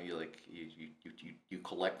experiences. You know, you like you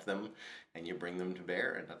collect them, and you bring them to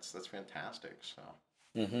bear, and that's fantastic. So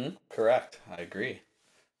Mm-hmm. Correct. I agree.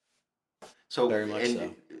 so Very much and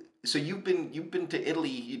so. so you've been to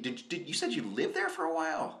Italy. Did you said you lived there for a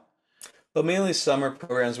while? But mainly summer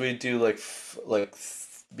programs. We do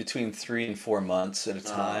between 3 and 4 months at a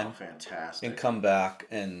Oh, time, and fantastic. come back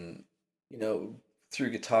and you know through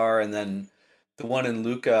guitar, and then the one in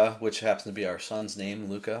Luca, which happens to be our son's name,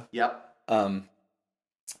 Luca. Yep. Um,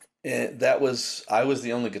 that was I was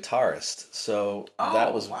the only guitarist, so that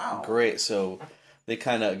Oh, was wow. great. So they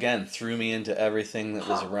kind of again threw me into everything that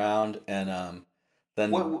was Huh. around, and What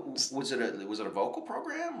then was it a vocal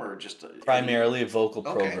program or just any? primarily a vocal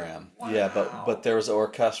Okay. program. Yeah, but Wow. there was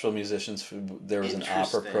orchestral musicians. There was an opera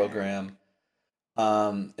Interesting. program,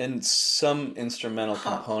 and some instrumental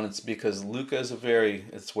Huh. components because Luca is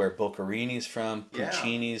it's where Boccherini's from, Yeah.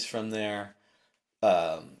 Puccini's from there,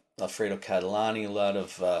 Alfredo Catalani, a lot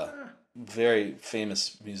of Uh, very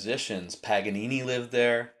famous musicians. Paganini lived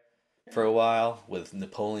there for yeah. a while with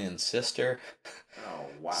Napoleon's sister. Oh,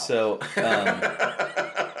 wow. So,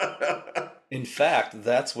 in fact,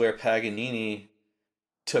 that's where Paganini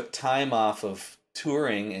took time off of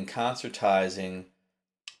touring and concertizing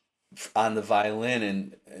on the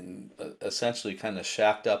violin and essentially kind of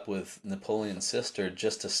shacked up with Napoleon's sister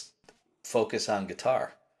just to focus on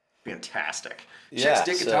guitar. Fantastic. Chicks Yeah,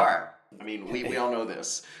 dig so guitar. I mean, we all know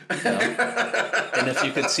this. you know, and if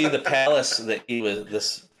you could see the palace that he was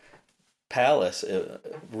this palace,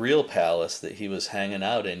 real palace that he was hanging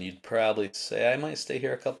out in, you'd probably say I might stay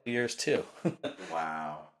here a couple of years too.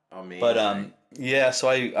 Wow. But Amazing. yeah, so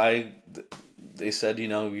they said,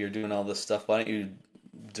 you're doing all this stuff. Why don't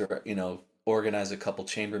you, organize a couple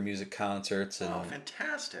chamber music concerts? Oh, And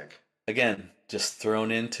fantastic. again, just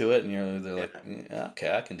thrown into it, and they're Yeah. like, yeah,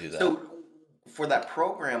 okay, I can do that. So for that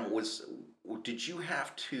program, did you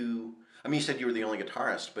have to? I mean, you said you were the only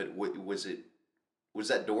guitarist, but was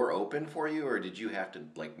that door open for you, or did you have to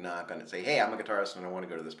like knock on it, and say, "Hey, I'm a guitarist and I want to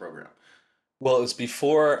go to this program"? Well, it was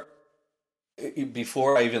before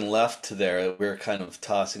I even left to there. We were kind of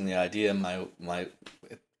tossing the idea. My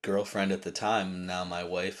girlfriend at the time, now my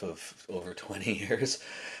wife of over 20 years,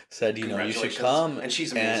 said, you should Congratulations, come. and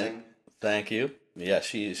she's And amazing. thank you. Yeah,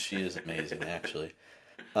 she is amazing actually.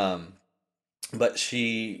 Um, but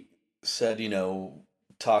she said,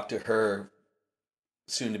 talk to her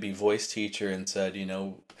soon to be voice teacher and said,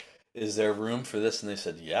 is there room for this? And they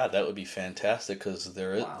said, yeah, that would be fantastic because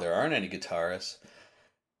Wow. there aren't any guitarists.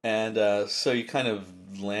 And so you kind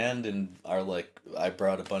of land and are like, I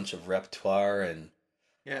brought a bunch of repertoire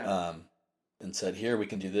Yeah. um, and said, here, we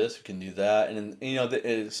can do this, we can do that. And,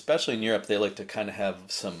 especially in Europe, they like to kind of have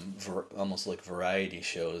some almost like variety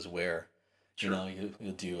shows where, Sure.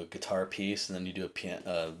 you'll do a guitar piece and then you do a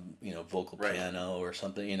piano, vocal Right. piano or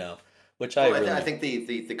something, which I Well, I really,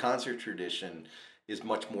 think the concert tradition is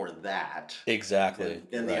much more that exactly,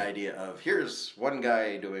 than the right. idea of here's one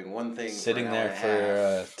guy doing one thing for an Sitting hour there and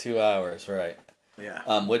a for half. 2 hours, right.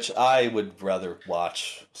 Yeah. Which I would rather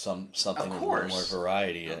watch Of something with a little more course.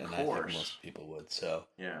 variety, Of and I think course. most people would. So,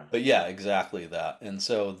 Yeah. but yeah, exactly that. And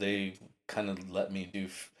so they kind of let me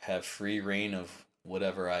have free reign of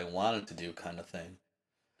whatever I wanted to do, kind of thing,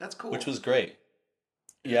 That's which cool. was great.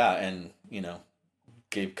 Yeah. Yeah, and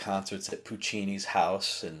gave concerts at Puccini's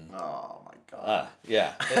house, and Oh my God.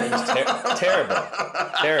 yeah, it was terrible,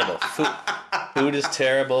 terrible. Food is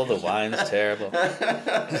terrible. The wine's terrible.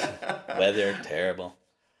 Weather terrible.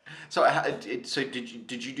 So, so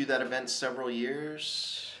did you do that event several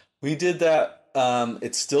years? We did that.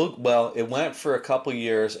 It's still well. It went for a couple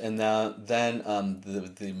years, and then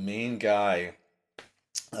the main guy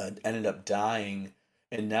ended up dying,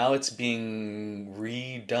 and now it's being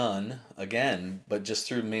redone again, but just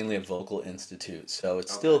through mainly a vocal institute. So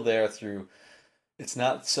it's Okay. still there through. It's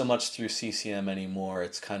not so much through CCM anymore.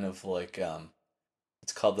 It's kind of like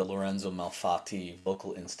it's called the Lorenzo Malfatti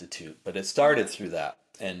Vocal Institute, but it Okay. started through that,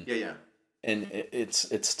 and Yeah. Yeah.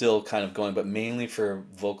 it's still kind of going, but mainly for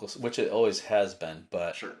vocals, which it always has been.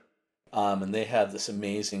 But Sure. and they have this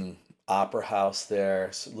amazing opera house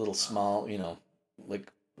there, little Oh, small,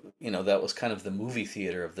 like that was kind of the movie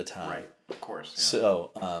theater of the time. right. Of course. Yeah.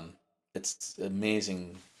 So it's an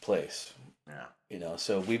amazing place. Yeah.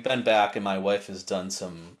 So we've been back, and my wife has done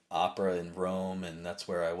some opera in Rome, and that's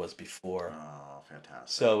where I was before. Oh, fantastic.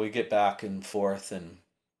 So we get back and forth, and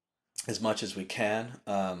as much as we can.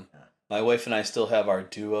 Yeah. My wife and I still have our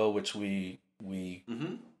duo, which we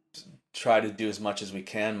Mm-hmm. try to do as much as we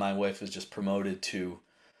can. My wife was just promoted to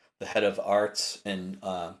the head of arts and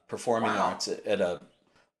performing Wow. arts at a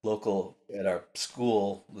local at our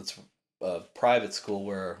school. That's a private school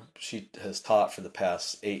where she has taught for the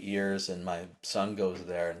past 8 years, and my son goes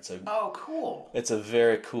there, and Oh, cool. it's a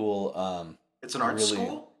very cool, It's an art really.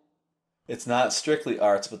 school? It's not strictly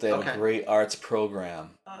arts, but they have a Okay. great arts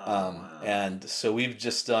program. Oh, wow. And so we've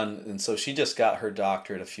just done, and so she just got her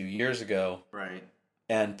doctorate a few years ago. Right.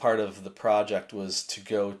 And part of the project was to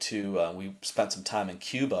go to, we spent some time in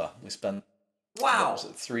Cuba. We spent, what was Wow.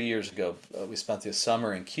 it, 3 years ago? We spent the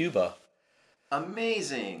summer in Cuba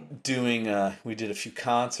Amazing. doing, we did a few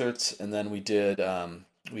concerts, and then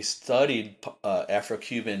we studied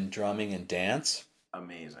Afro-Cuban drumming and dance.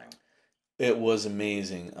 Amazing. It was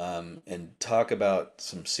amazing. And talk about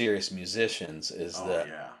some serious musicians is Oh, that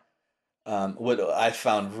yeah. what I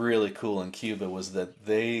found really cool in Cuba was that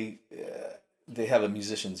they have a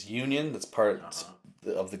musicians union that's part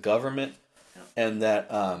Uh-huh. of the government, Yeah. and that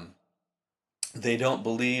they don't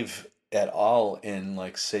believe at all in,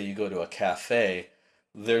 like, say you go to a cafe,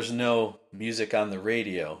 there's no music on the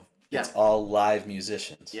radio. Yeah. It's all live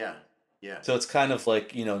musicians. Yeah. Yeah. So it's kind of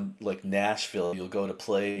like, like Nashville, you'll go to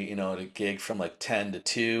play, at a gig from like 10 to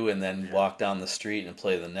 2 and then Yeah. walk down the street and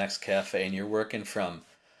play the next cafe, and you're working from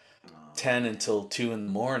Oh, 10 man. until 2 in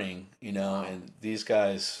the morning, Wow. and these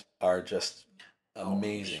guys are just Oh,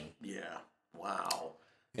 amazing. yeah. Wow.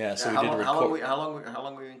 Yeah, Yeah, so we did a record. how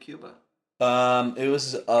long were you in Cuba? It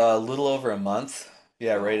was a little over a month.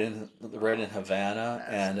 Yeah, Oh, right in oh, Havana,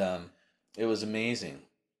 and fantastic. it was amazing.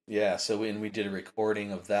 Yeah, and we did a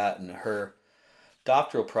recording of that, and her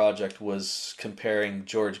doctoral project was comparing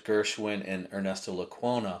George Gershwin and Ernesto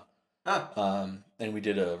Lecuona, Huh. and we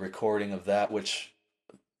did a recording of that, which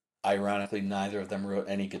ironically neither of them wrote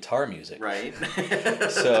any guitar music. Right.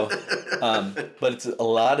 So, but it's a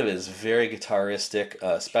lot of it is very guitaristic,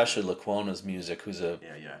 Sure. especially Lecuona's music, who's a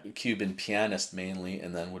Yeah, yeah. Cuban pianist mainly,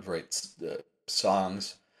 and then would write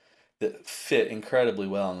songs that fit incredibly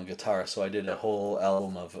well on the guitar. So I did a Yep. whole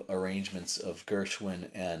album of arrangements of Gershwin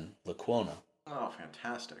and Lecuona. Oh,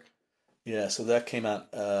 fantastic. Yeah, so that came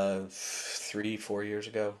out 3, 4 years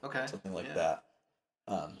ago, Okay. something like Yeah. that.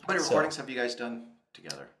 How many So recordings have you guys done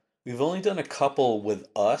together? we've only done a couple with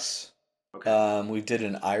us. Okay. We did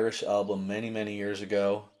an Irish album many, many years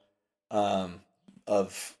ago, um,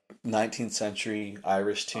 of 19th century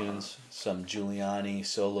Irish Uh-huh. tunes, some Giuliani Yeah.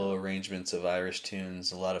 solo arrangements of Irish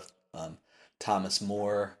tunes, a lot of Thomas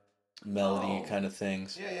More melody Oh. kind of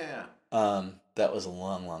things. Yeah, yeah, yeah. That was a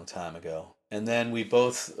long, long time ago. And then we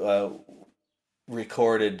both I've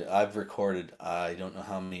recorded, I don't know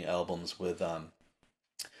how many albums with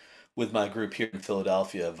my group here in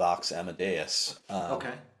Philadelphia, Vox Amadeus.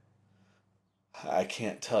 Okay. I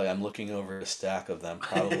can't tell you. I'm looking over a stack of them,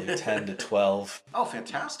 probably 10 to 12 Oh,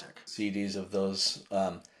 fantastic. CDs of those.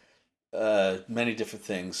 Many different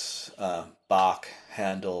things. Bach,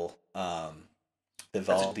 Handel, That's a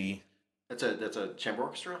Vivaldi. that's a chamber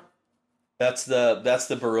orchestra? That's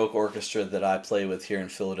the Baroque orchestra that I play with here in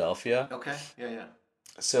Philadelphia. Okay. Yeah, yeah.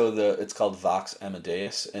 So it's called Vox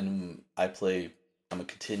Amadeus, and I'm a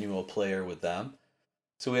continual player with them.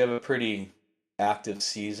 So we have a pretty active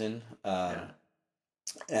season, Yeah.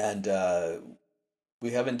 and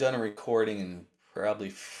we haven't done a recording in probably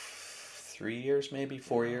 3 years, maybe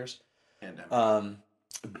four Yeah. years. Pandemic. Um,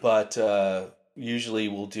 but usually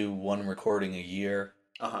we'll do one recording a year,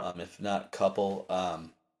 Uh-huh. if not a couple.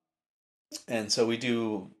 And so we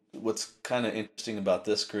do. What's kind of interesting about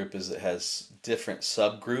this group is it has different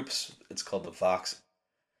subgroups. It's called the Vox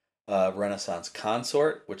Renaissance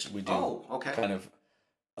Consort, which we do Oh, okay. kind of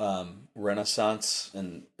Renaissance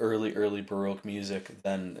and early Baroque music.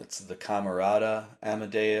 Then it's the Camerata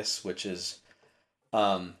Amadeus, which is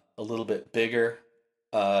a little bit bigger,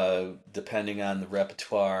 depending on the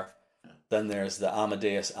repertoire. Yeah. Then there's the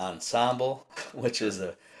Amadeus Ensemble, which Sure. is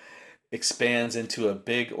a expands into a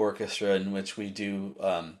big orchestra in which we do,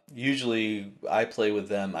 usually I play with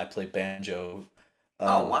them. I play banjo,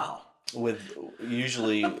 Oh, um, wow. with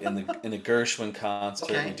usually in a Gershwin concert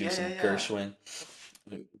we Okay. do Yeah, yeah, some yeah. Gershwin.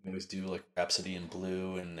 We always do like Rhapsody in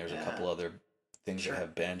Blue, and there's a Yeah. couple other things that Sure.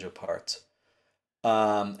 have banjo parts.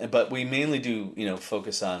 But we mainly do,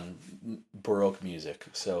 focus on Baroque music.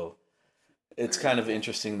 So it's Very kind of cool.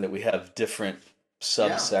 interesting that we have different Yeah.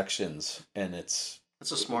 subsections, and That's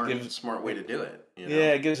a it gives smart way to do it, you yeah,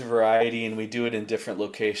 know? it gives variety, and we do it in different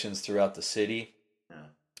locations throughout the city.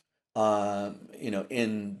 Yeah.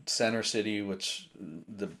 In Center City, which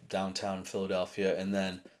the downtown Philadelphia, and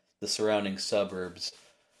then the surrounding suburbs.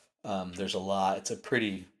 There's a lot. It's a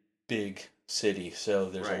pretty big city, so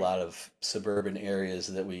there's a Right. lot of suburban areas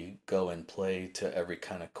that we go and play to every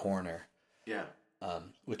kind of corner, Yeah.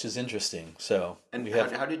 which is interesting. So And we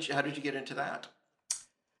have how did you get into that?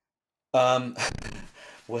 Um,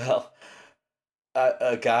 well,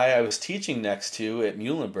 a guy I was teaching next to at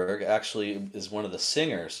Muhlenberg actually is one of the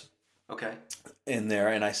singers Okay. in there,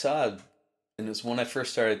 and I saw, and it was when I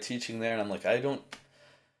first started teaching there, and I'm like, I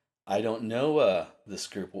don't know this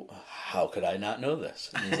group. How could I not know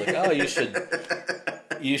this? And he's like, oh,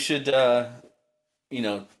 you should, you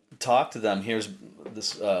know, talk to them. Here's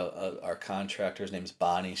this our contractor's name's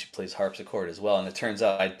Bonnie. She plays harpsichord as well, and it turns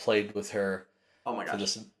out I'd played with her Oh my for gosh.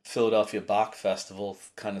 this Philadelphia Bach Festival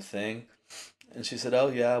kind of thing. And she said, "Oh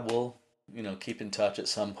yeah, we'll keep in touch at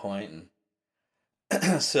some point."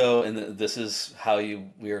 And so, and this is how we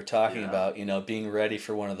were talking Yeah. about being ready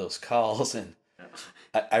for one of those calls. And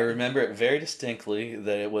Yeah. I remember it very distinctly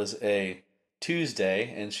that it was a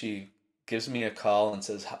Tuesday, and she gives me a call and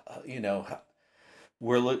says, we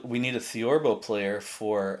need a theorbo player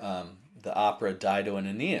for the opera Dido and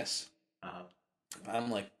Aeneas. Uh-huh. I'm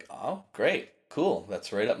like, oh, great, cool,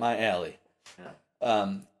 that's right up my alley. Yeah.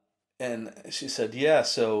 Um, and she said, yeah,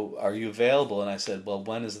 so are you available? And I said, well,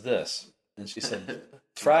 when is this? And she said, Tomorrow.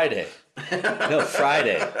 Friday. No,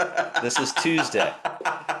 Friday. This is Tuesday.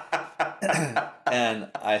 And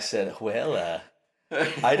I said, well,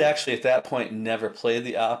 I'd actually at that point never played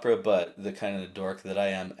the opera, but the kind of dork that I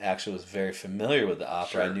am actually was very familiar with the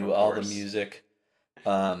opera. I Sure, knew of all the course. music.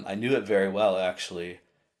 I knew it very well, actually.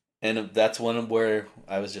 And that's one where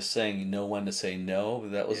I was just saying, you know when to say no.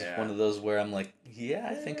 That was Yeah. one of those where I'm like, yeah,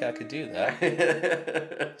 I think I could do that.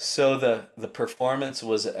 Yeah. So the performance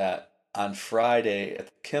was at on Friday at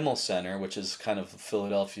the Kimmel Center, which is kind of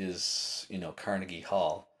Philadelphia's, Carnegie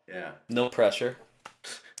Hall. No pressure.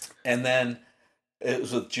 And then it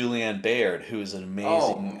was with Julianne Bayard, who is an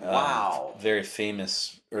Oh, amazing, wow. very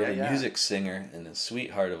famous Yeah, early yeah. music singer and a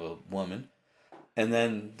sweetheart of a woman. And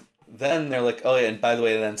then they're like, oh yeah, and by the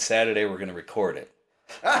way, then Saturday we're gonna record it.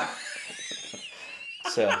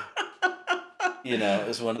 So it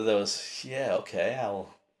was one of those. Yeah, okay,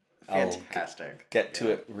 I'll Fantastic. get to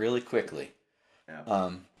Yeah. it really quickly.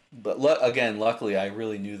 Yeah. But again, luckily, I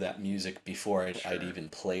really knew that music before I'd Sure. even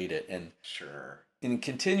played it, and Sure. in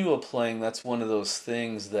continual playing, that's one of those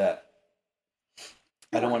things that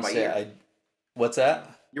I You're don't working want to by say ear. I. What's Yeah.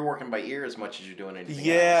 that? You're working by ear as much as you're doing anything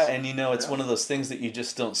Yeah, else. and it's Yeah. one of those things that you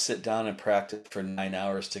just don't sit down and practice for 9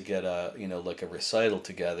 hours to get like a recital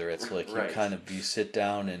together. It's like Right. you sit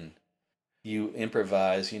down and you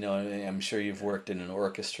improvise, and I'm sure you've worked in an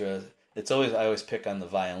orchestra. I always pick on the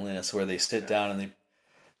violinists where they sit Yeah. down and they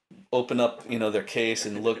open up, their case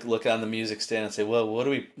and look on the music stand and say, "Well, what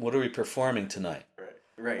are we performing tonight?" Right.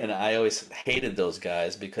 Right. And I always hated those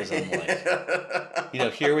guys because I'm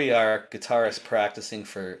like, here we are, guitarists practicing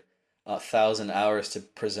for 1,000 hours to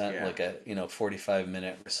present Yeah. like a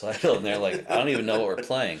 45-minute recital, and they're like, I don't even know what we're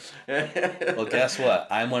playing. Well, guess what?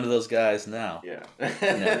 I'm one of those guys now. Yeah.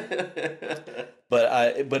 No,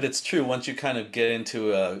 but it's true. Once you kind of get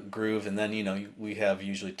into a groove, and then we have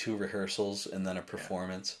usually two rehearsals and then a Yeah.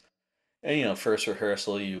 performance. And first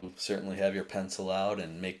rehearsal, you certainly have your pencil out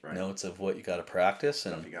and make Right. notes of what you got to practice,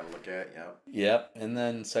 Stuff and you got to look at. Yeah. yep. And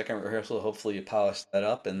then second rehearsal, hopefully you polish that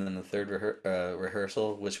up, and then the third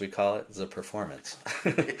rehearsal, which we call it, is a performance.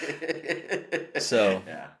 So,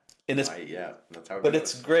 Yeah. and it's Yeah. That's how it but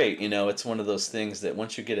it's goes. great. It's one of those things that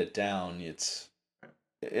once you get it down, it's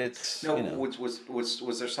No,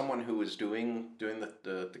 was there someone who was doing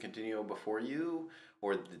the continuo before you,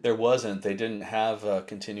 or there wasn't. They didn't have a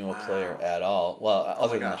continual player wow? at all. Well, Oh my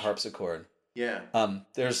other than the gosh. harpsichord. Yeah.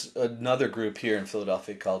 There's another group here in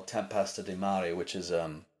Philadelphia called Tempesta di Mare, which is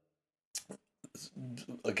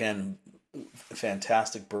again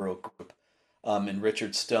fantastic Baroque group. And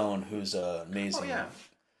Richard Stone, who's an Oh amazing yeah.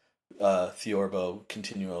 theorbo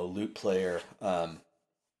continuo lute player.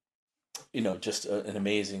 Just an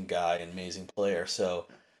amazing guy, an amazing player. So,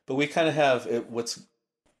 but we kind of have it. What's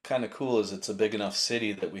kind of cool is it's a big enough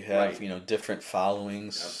city that we have Right. different Yep.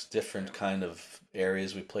 followings, different Yep. kind of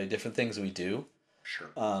areas we play, different things we do. Sure.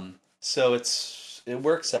 So it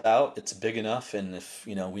works out. It's big enough, and if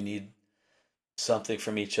we need something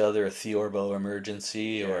from each other, a theorbo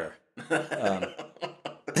emergency, Yeah. or um,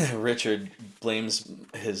 Richard blames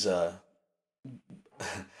his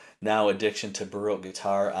now addiction to Baroque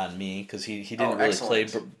guitar on me because he Oh, didn't really play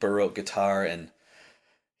excellent. Baroque guitar, and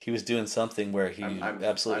he was doing something where he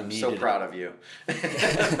absolutely I'm so needed proud of you.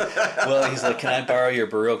 well, he's like, "Can I borrow your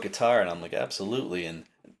Baroque guitar?" And I'm like, "Absolutely." And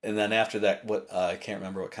then after that, what I can't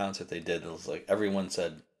remember what concert they did. It was like everyone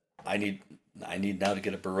said, "I need I need now to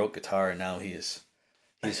get a Baroque guitar," and now he's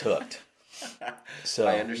hooked. I So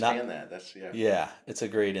not understand that. That's yeah. yeah, it's a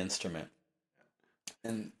great instrument,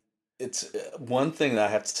 and it's one thing that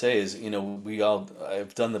I have to say is we all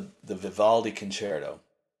I've done the Vivaldi concerto,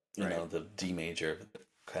 Right. the D major, that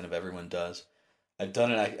kind of everyone does. I've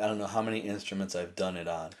done it. I don't know how many instruments I've done it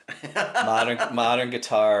on. Modern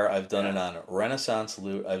guitar. I've done it Yeah. on Renaissance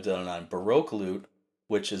lute. I've done it on Baroque lute,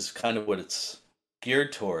 which is kind of what it's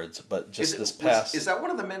geared towards. But Is just it this was is past, that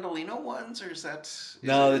one of the Mendolino ones, or is that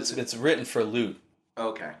no, is it's it? it's written for lute.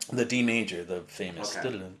 Okay. The D major, the famous. Okay.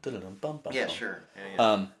 Dun-dun, dun-dun, bum, bum, Yeah. bum. Sure. Yeah.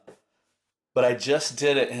 Yeah. Um, but I just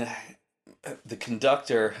did it, and the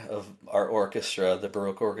conductor of our orchestra, the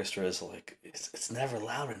Baroque orchestra, is like, it's never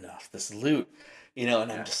loud enough. This lute, and I'm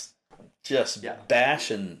Yeah. just Yeah.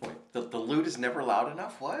 bashing. Wait, the lute is never loud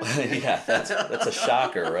enough. What? Yeah, that's a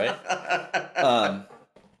shocker, right? Um,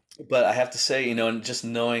 but I have to say, and just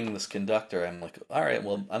knowing this conductor, I'm like, all right,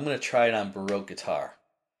 well, I'm gonna try it on Baroque guitar.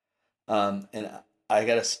 And I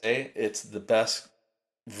gotta say, it's the best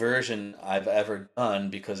version I've ever done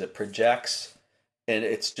because it projects, and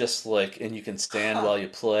it's just like, and you can stand Huh. while you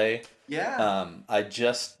play. Yeah. I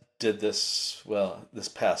just did this, well, this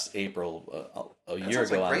past April, a That year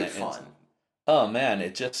sounds ago like on great that. And fun. oh man,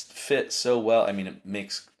 it just fits so well. I mean, it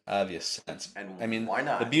makes obvious sense. And I mean, why the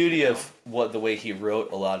not? beauty of the way he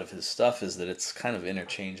wrote a lot of his stuff is that it's kind of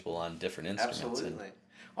interchangeable on different instruments, and Absolutely.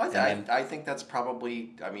 Well, and I'm I think that's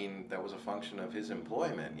probably. I mean, that was a function of his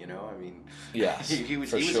employment. I mean, yes, he for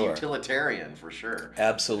was a sure. utilitarian for sure.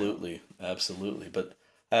 Absolutely, absolutely. But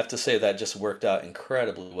I have to say that just worked out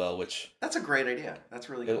incredibly well, which That's a great idea. That's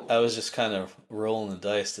really cool. I was just kind of rolling the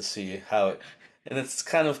dice to see how it. And it's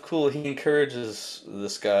kind of cool. He encourages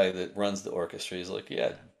this guy that runs the orchestra. He's like,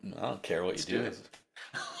 "Yeah, I don't care what you Let's do do." it.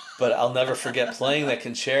 But I'll never forget playing that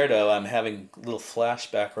concerto. I'm having a little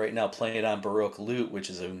flashback right now playing it on Baroque lute, which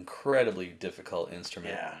is an incredibly difficult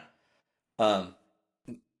instrument. Yeah. Um,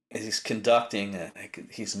 as he's conducting,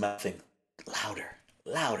 he's mouthing louder,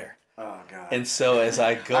 louder. Oh God. And so as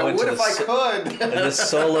I I go into would if I could. in the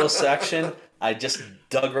solo section, I just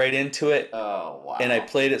dug right into it, Oh and I wow.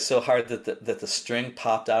 played it so hard that the string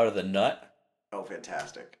popped out of the nut, Oh,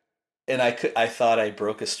 fantastic. and I thought I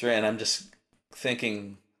broke a string, and I'm just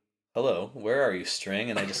thinking, "Hello, where are you, string?"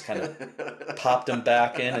 And I just kind of popped them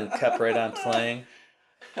back in and kept right on playing.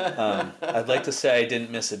 I'd like to say I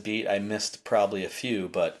didn't miss a beat. I missed probably a few,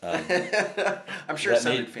 but I'm sure it that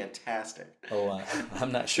sounded made fantastic.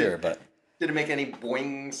 I'm not sure, Did, but did it make any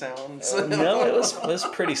boing sounds? no, it was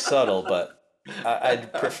pretty subtle, but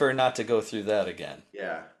I'd prefer not to go through that again.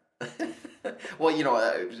 Yeah. Well,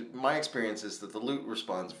 my experience is that the lute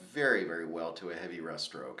responds very, very well to a heavy rest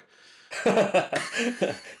stroke.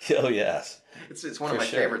 Oh yes, It's one of for my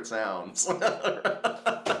sure. favorite sounds.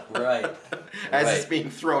 Right, As it's right, being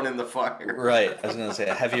thrown in the fire. right. I was gonna say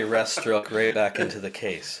a heavy rest stroke right back into the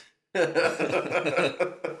case.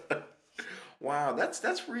 Wow,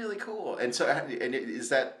 that's really cool. And so, is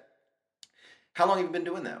that how long have you been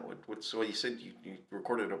doing that? So you said you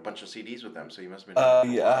recorded a bunch of CDs with them, so you must have been doing it for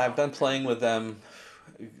a Yeah, I've while. been playing with them.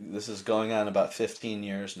 This is going on about 15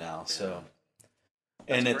 years now. Yeah, So,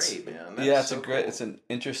 that's and it's great, man. That's yeah, it's so cool. it's an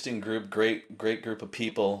interesting group. Great group of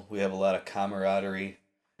people. We have a lot of camaraderie.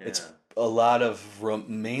 Yeah. It's a lot of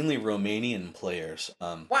mainly Romanian players.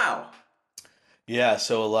 Wow. Yeah,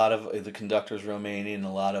 so a lot of the conductors Romanian, a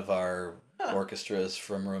lot of our Huh. orchestras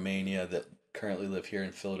from Romania that currently live here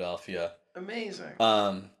in Philadelphia. Amazing.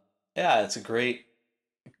 Um, yeah, it's a great,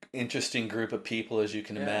 interesting group of people, as you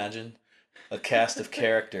can Yeah. imagine. A cast of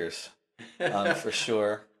characters, for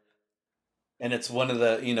sure. And it's one of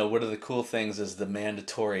the cool things is the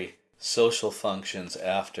mandatory social functions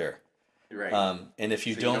after. Right. And if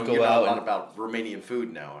you So don't you go know a out lot and about Romanian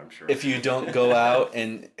food now, I'm sure. if you don't go out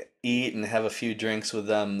and eat and have a few drinks with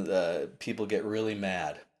them, people get really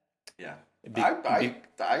mad. Yeah. Be, be,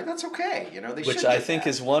 That's okay. They which should I get think that.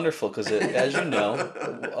 is wonderful because, as you know,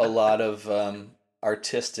 a lot of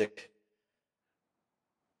artistic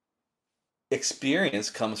experience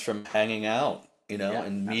comes from hanging out, Yeah,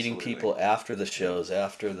 and meeting absolutely. people after the shows,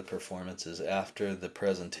 after the performances, after the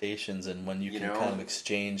presentations, and when you You can kind know, of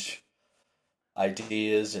exchange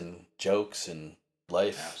ideas and jokes and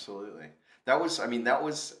life. absolutely. I mean, that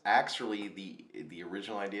was actually the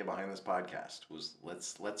original idea behind this podcast was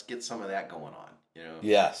let's get some of that going on.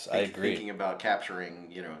 Yes, I agree. Thinking about capturing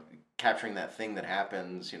that thing that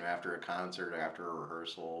happens, after a concert, or after a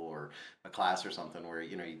rehearsal, or a class or something, where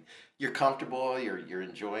you're comfortable, you're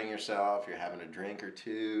enjoying yourself, you're having a drink or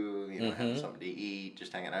two, having Mm-hmm. something to eat,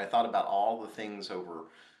 just hanging. I thought about all the things over,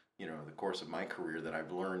 the course of my career that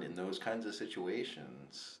I've learned in those kinds of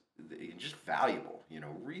situations. Just valuable,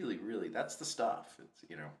 really, really. That's the stuff.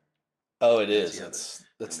 Oh, it That's is. the other,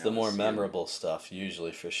 That's and the that more was the other. memorable stuff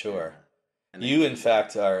usually for Yeah, sure. and You, then in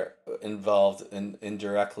fact, are involved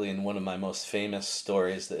indirectly in one of my most famous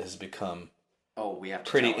stories that has become Oh, we have to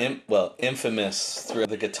pretty tell it. infamous through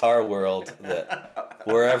the guitar world that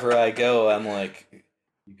wherever I go, I'm like,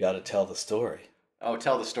 you got to tell the story. Oh,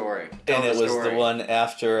 tell the story. And Tell the it was the story. one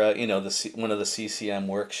after one of the CCM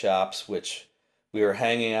workshops, which we were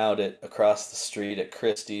hanging out at across the street at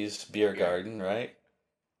Christie's Beer Yeah. Garden, right?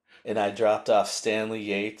 And I dropped off Stanley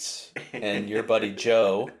Yates and your buddy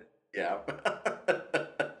Joe, Yeah.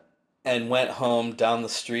 and went home down the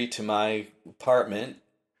street to my apartment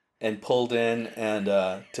and pulled in, and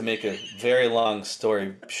to make a very long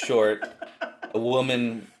story short, a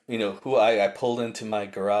woman, who I pulled into my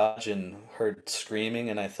garage and heard screaming,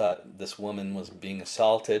 and I thought this woman was being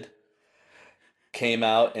assaulted. Came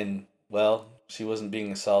out, and, well, she wasn't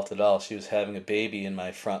being assaulted at all. She was having a baby in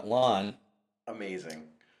my front lawn. Amazing.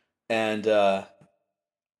 And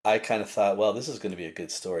I kind of thought, well, this is going to be a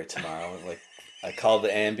good story tomorrow. Like, I called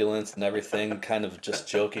the ambulance and everything, kind of just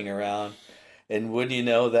joking around. And wouldn't you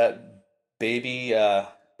know, that baby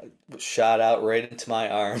shot out right into my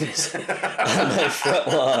arms on my front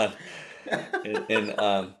lawn. And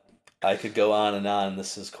I could go on and on.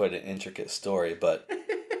 This is quite an intricate story, but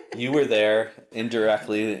you were there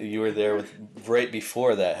indirectly. You were there with right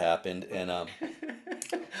before that happened,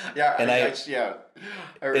 Yeah, and I yeah.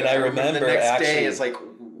 and I I remember the remember next day. actually, It's like,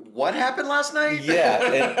 what happened last night? yeah,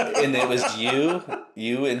 and it was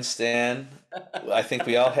you and Stan. I think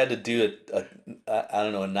we all had to do I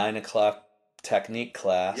don't know, a 9 o'clock technique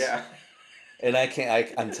class. Yeah. And I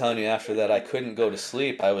can't. I'm telling you, after that, I couldn't go to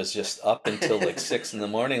sleep. I was just up until like 6 in the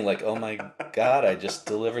morning. Like, oh my God, I just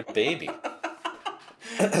delivered baby.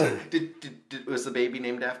 So, was the baby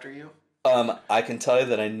named after you? I can tell you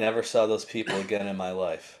that I never saw those people again in my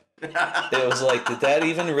life. It was like, did that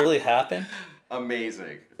even really happen?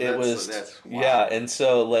 Amazing. It was, That's yeah. wow. And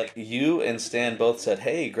so, like, you and Stan both said,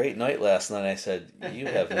 "Hey, great night last night." I said, "You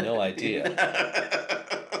have no idea."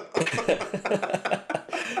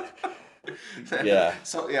 Yeah.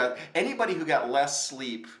 So yeah, anybody who got less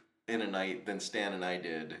sleep in a night than Stan and I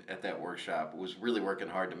did at that workshop was really working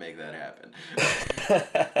hard to make that happen.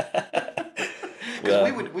 Because Well,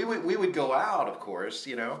 we would go out, of course,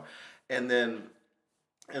 and then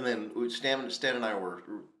Stan and I were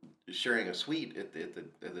sharing a suite at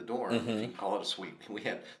the dorm, if you hmm, can call it a suite. We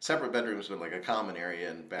had separate bedrooms with like a common area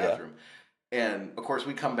and yeah, bathroom, and of course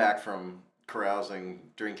we come back from carousing,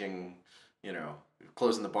 drinking, you know,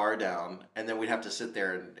 closing the bar down, and then we'd have to sit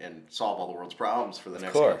there and solve all the world's problems for the of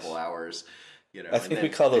next couple course. hours, I and think we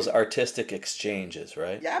call those then artistic exchanges,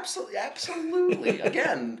 right? yeah, absolutely, absolutely.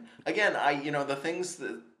 Again,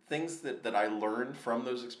 the things that I learned from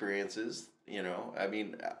those experiences. I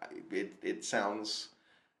mean, it sounds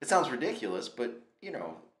ridiculous, but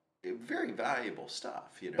very valuable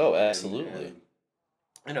stuff. Oh, And absolutely.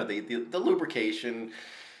 the lubrication.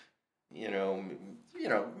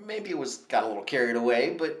 Maybe it was got a little carried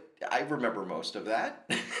away, but I remember most of that.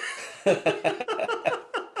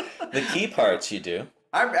 The key parts you do.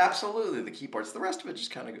 I'm absolutely the key parts. The rest of it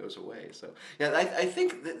just kind of goes away. So yeah, I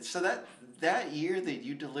think that year that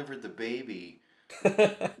you delivered the baby,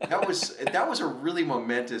 that was a really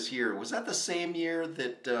momentous year. Was that the same year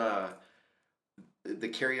that the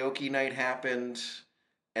karaoke night happened,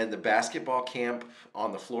 and the basketball camp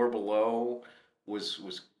on the floor below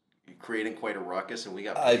was creating quite a ruckus, and we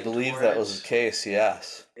got I blamed believe for that was the it? case,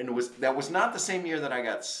 yes. And that was not the same year that I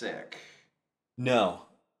got sick. No,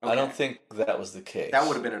 I don't Okay, think that was the that would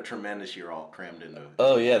case. have been a tremendous year, all crammed into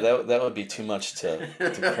Oh into yeah, one. that would be too much to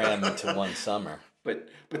cram into one summer. But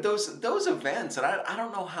those events, and I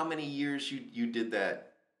don't know how many years you did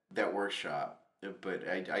that workshop, but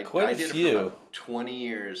Quite I a did it for few. about 20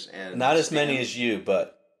 years, and Not as many as you,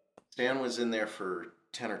 but Stan was in there for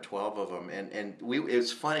 10 or 12 of them, and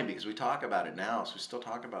it's funny because we talk about it now, so we still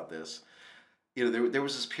talk about this. There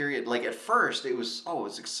was this period, like at first it was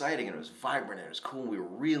exciting and it was vibrant and it was cool, and we were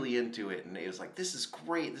really into it, and it was like, this is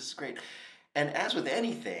great. And as with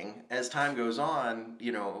anything, as time goes on,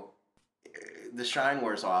 the shine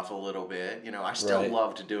wears off a little bit. I still right.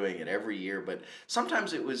 loved doing it every year, but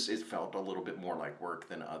sometimes it felt a little bit more like work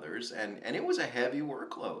than others, and it was a heavy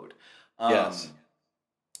workload. Yes.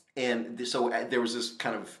 Um, so there was this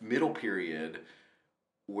kind of middle period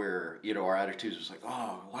where our attitudes was like,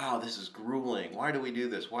 oh wow, this is grueling. Why do we do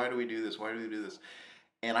this? Why do we do this? Why do we do this?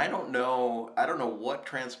 And I don't know what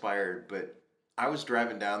transpired, but I was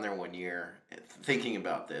driving down there one year thinking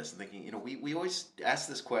about this and thinking, we always ask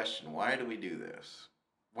this question: why do we do this?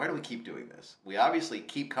 Why do we keep doing this? We obviously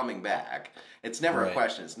keep coming back. It's never a Right.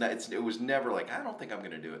 question. It was never like, I don't think I'm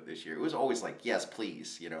going to do it this year. It was always like, yes,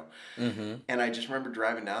 please. Mm-hmm. And I just remember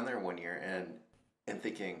driving down there one year and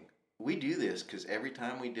thinking, we do this because every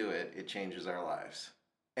time we do it, it changes our lives.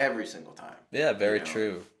 every single time. Yeah, You very know,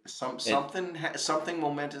 true. And something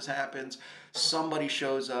momentous happens. Somebody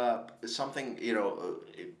shows up. Something,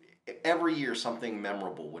 every year something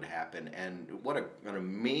memorable would happen, and what an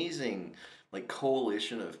amazing like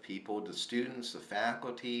coalition of people, the students, the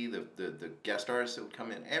faculty, the guest artists that would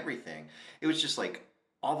come in, everything. It was just like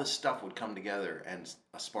all this stuff would come together and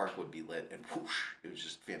a spark would be lit and whoosh, it was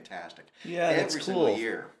just fantastic yeah, and it's every single cool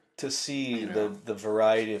year, to see you know. the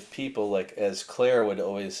variety of people. Like as Claire would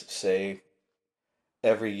always say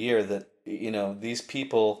every year, that these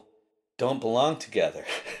people don't belong together.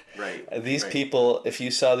 Right, These right. people, if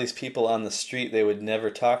you saw these people on the street, they would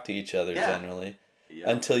never talk to each other Yeah. generally Yep.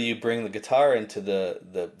 until you bring the guitar into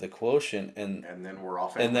the quotient, And then we're all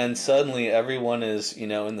and family. then Yeah. suddenly everyone is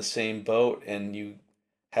in the same boat, and you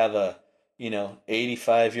have a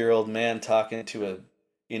 85-year-old man talking to a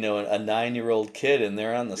 9-year-old kid, and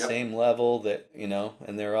they're on the Yep. same level, that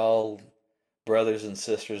and they're all brothers and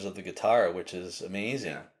sisters of the guitar, which is Yeah.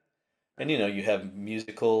 amazing. Yeah. And you have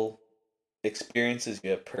musical experiences, you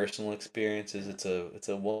have personal experiences. Yeah. It's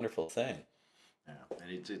a wonderful thing. Yeah.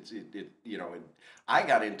 And I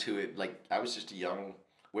got into it like I was just a young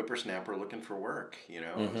whippersnapper looking for work.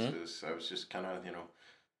 Mm-hmm. I was just kind of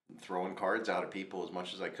throwing cards out at people as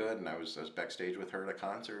much as I could, and I was backstage with her at a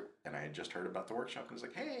concert, and I had just heard about the workshop, and was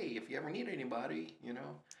like, hey, if you ever need anybody,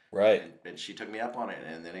 Right. and she took me up on it,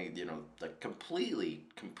 and then it, like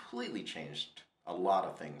completely changed a lot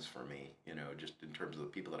of things for me, just in terms of the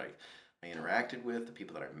people that I interacted with, the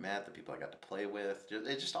people that I met, the people I got to play with,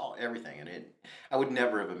 it's just all everything, and I would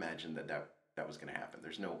never have imagined that was going to happen.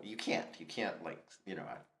 There's no, you can't like,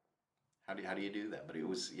 how do you do that? But it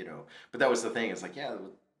was, but that was the thing. It's like, yeah,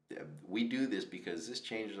 we do this because this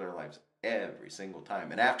changes our lives every single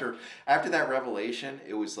time. And after that revelation,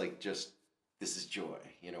 it was like just this is joy.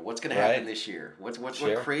 What's going to happen Right. this year? What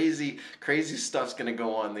Sure. crazy stuff's going to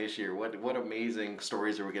go on this year? What amazing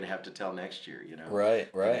stories are we going to have to tell next year? Right.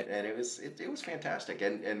 Right. And it was fantastic.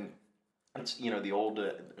 And it's the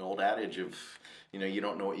old adage of you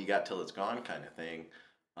don't know what you got till it's gone kind of thing.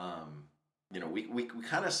 Um, we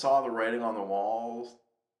kind of saw the writing on the wall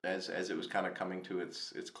as it was kind of coming to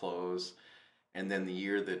its close, and then the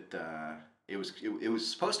year that it was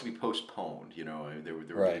supposed to be postponed. They were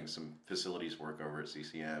Right. doing some facilities work over at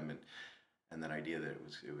CCM, and that idea that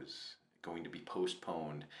it was going to be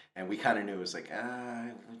postponed, and we kind of knew it was like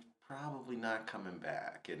we're probably not coming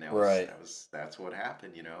back, and Right. that's what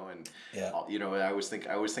happened. And Yeah. I always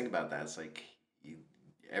think about that. It's like you,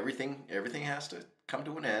 everything has to come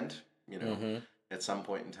to an end. You know Mm-hmm. at some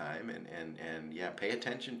point in time, and yeah, pay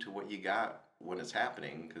attention to what you got when it's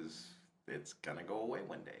happening, because it's gonna go away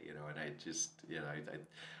one day. And I just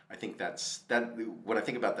I think that when I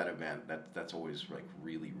think about that event, that's always like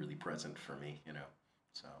really really present for me.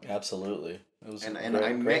 So Absolutely. It was and I great,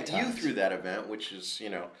 great met you times. through that event, which is I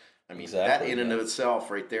mean, that Exactly. in and Yeah. of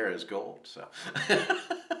itself right there is gold. So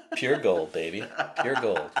Pure gold, baby. Pure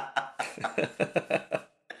gold.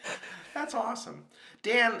 that's awesome,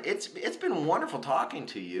 Dan. It's been wonderful talking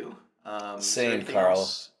to you. Is there Same, Carl.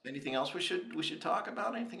 anything else we should talk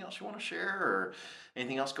about? Anything else you want to share, or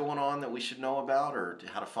anything else going on that we should know about, or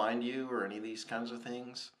how to find you, or any of these kinds of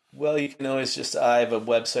things? Well, you can always I have a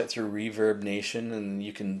website through Reverb Nation,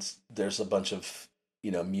 and there's a bunch of,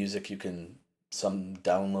 music you can some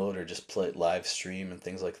download or just play live stream and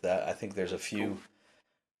things like that. I think there's a Cool. few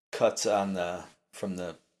cuts from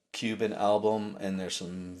the Cuban album, and there's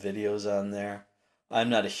some videos on there. I'm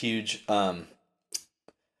not a huge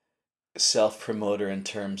self promoter in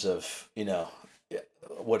terms of,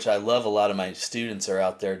 which I love. A lot of my students are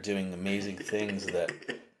out there doing amazing things that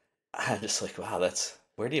I'm just like, wow,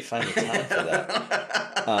 where do you find the time for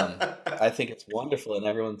that? I think it's wonderful, and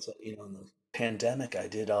everyone's, in the pandemic, I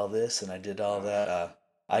did all this and I did all that.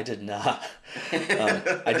 I did not.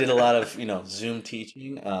 I did a lot of, Zoom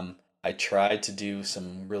teaching. I tried to do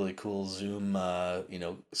some really cool Zoom,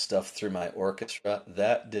 stuff through my orchestra.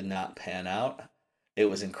 That did not pan out. It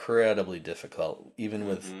was incredibly difficult, even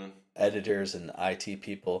with hmm editors and IT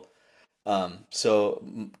people. So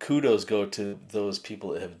kudos go to those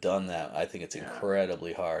people that have done that. I think it's Yeah,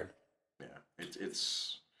 incredibly hard. yeah.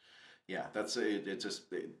 It's yeah. It's a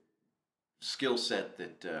skill set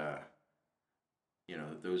that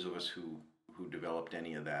those of us who developed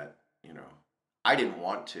any of that, I didn't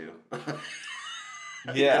want to,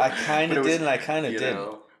 Yeah, I kind but of it did was, and I kind of you didn't.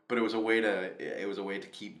 know, but it was a way to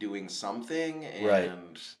keep doing something, Right.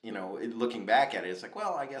 and looking back at it, it's like,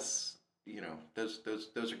 well, I guess those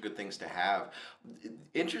are good things to have.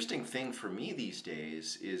 Interesting thing for me these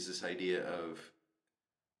days is this idea of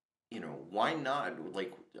why not?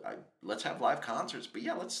 Like, let's have live concerts, but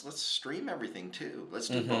yeah, let's stream everything too. Let's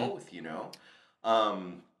do Mm-hmm. both.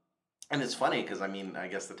 Um, and it's funny because I mean, I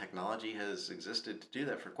guess the technology has existed to do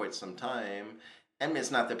that for quite some time, and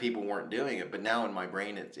it's not that people weren't doing it, but now in my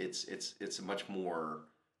brain, it's a much more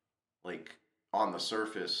like on the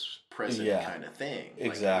surface present Yeah, kind of thing. Like,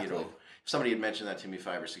 exactly. if somebody had mentioned that to me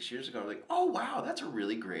 5 or 6 years ago, I was like, oh wow, that's a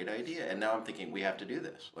really great idea. And now I'm thinking we have to do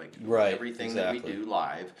this. Like, Right, everything that we exactly. do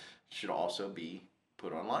live should also be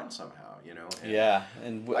put online somehow. And Yeah,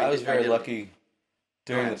 and I I was did I very did lucky go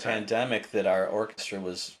during the ahead, sorry. pandemic that our orchestra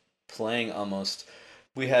was playing almost.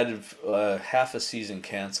 We had half a season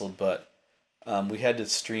canceled, but we had to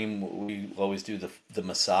stream. We always do the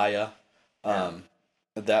Messiah. Yeah. Um,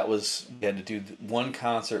 that was we had to do one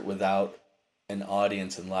concert without an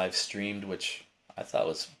audience and live streamed, which I thought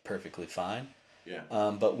was perfectly fine. Yeah.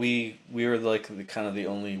 But we were like the kind of the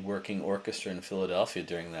only working orchestra in Philadelphia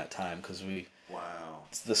during that time because we Wow.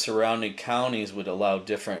 the surrounding counties would allow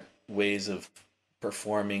different ways of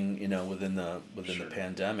performing, within the Sure.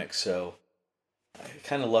 pandemic. So I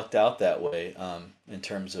kind of lucked out that way in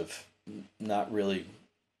terms of not really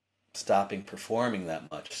stopping performing that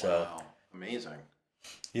much. So Wow. Amazing.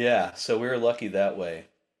 yeah, so we were lucky that way.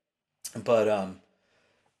 But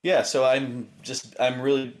yeah, so I'm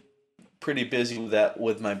really pretty busy with that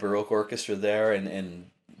with my Baroque orchestra there and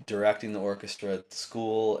directing the orchestra at the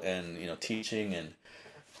school and teaching and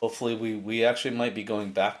hopefully we actually might be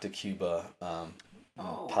going back to Cuba,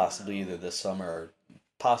 Oh possibly wow. either this summer or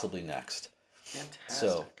possibly next.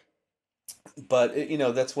 So, Fantastic. but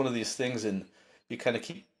that's one of these things, and you kind of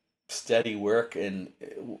keep steady work. And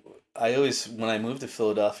I always, when I moved to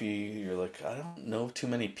Philadelphia, you're like, I don't know too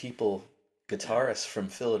many people, guitarists from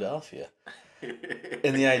Philadelphia. Yeah.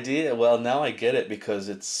 And the idea, well, now I get it because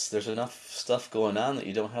there's enough stuff going on that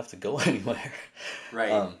you don't have to go anywhere.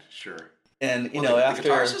 Right. Um, Sure. and Well, the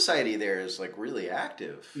Guitar after. Society there is like really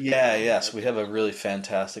active. Yeah, yes, we That's have a really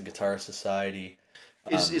fantastic guitar society.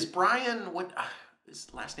 is Brian what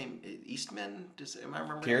his last name Eastman? Am I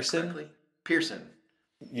remembering that Pearson, correctly? Pearson,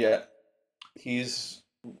 yeah, he's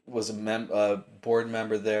was a board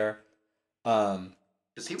member there. Um,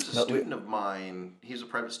 because he was a no, we, student of mine. He was a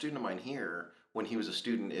private student of mine here when he was a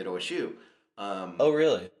student at OSU. oh, Um,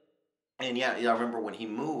 really? and yeah, I remember when he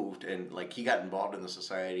moved and like he got involved in the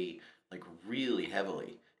society like really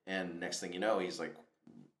heavily. And next thing you know, he's like,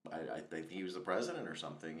 I think he was the president or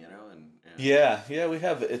something. And Yeah, yeah, we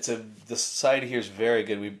have the society here is very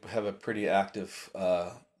good. We have a pretty active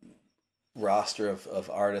roster of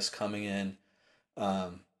artists coming in.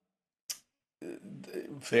 Um,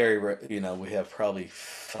 we have probably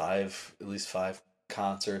at least five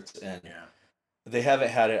concerts, and yeah, they haven't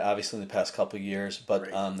had it obviously in the past couple of years,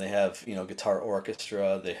 but right. they have guitar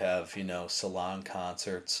orchestra, they have salon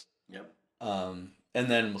concerts, Yep. and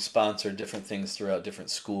then we'll sponsor different things throughout different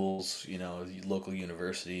schools, local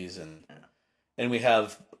universities, Yeah. and we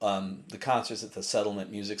have the concerts at the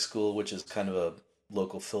Settlement Music School, which is kind of a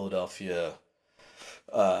local Philadelphia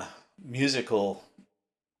uh, musical.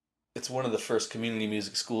 It's one of the first community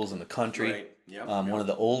music schools in the country. Right. Yep. One Yep. of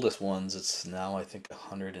the oldest ones. It's now I think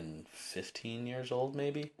 115 years old,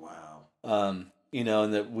 maybe. Wow.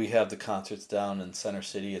 And that we have the concerts down in Center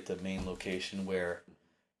City at the main location where,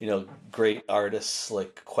 great artists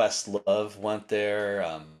like Questlove went there.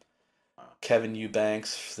 Wow. Kevin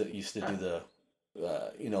Eubanks that used to do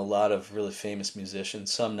a lot of really famous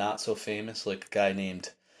musicians, some not so famous, like a guy named,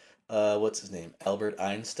 what's his name? Albert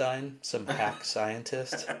Einstein, some hack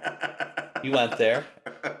scientist. He went there,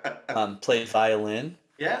 played violin.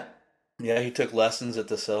 Yeah. Yeah, he took lessons at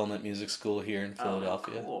the Settlement Music School here in Oh, how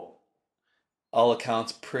Philadelphia. cool. All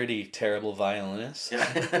accounts, pretty terrible violinist,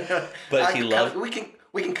 Yeah. but he loved.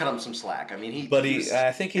 We can cut him some slack. I mean, But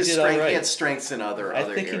I think he his did all strength. He right. had strengths in I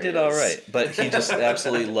other think he did all areas. right, but he just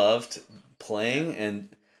absolutely loved Yeah. playing, and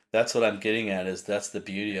that's what I'm getting at. Is that's the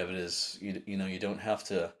beauty of it is you don't have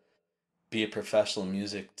to be a professional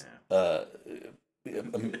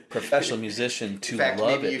professional musician In to fact,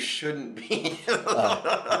 love maybe it. you shouldn't be.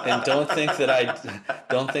 And don't think that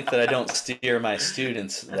I don't steer my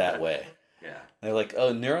students that way. Yeah. They're like,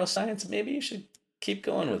 oh, neuroscience, maybe you should keep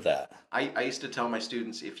going Yeah. with that. I used to tell my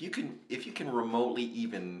students if you can remotely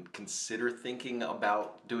even consider thinking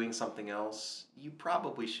about doing something else, you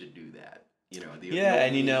probably should do that. The Yeah,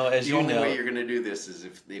 and only as the you only way know, you're going to do this is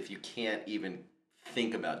if you can't even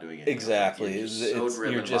think about doing anything else. Like exactly, you're so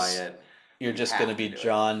you're driven by just it, you're you just going to have to be do it.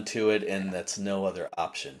 drawn to it, and Yeah. that's no other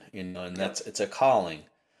option, and Yep. it's a calling.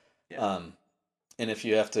 Yeah. Um, and if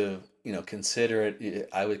you have to consider it.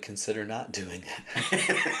 I would consider not doing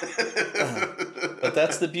it. But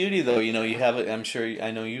that's the beauty, though. You have. I'm sure.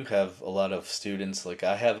 I know you have a lot of students. Like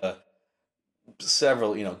I have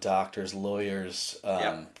several. Doctors, lawyers.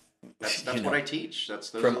 Yeah. That's what I teach.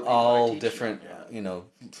 Those are from the people I all teach. different Yeah.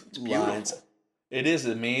 lines. Beautiful. It is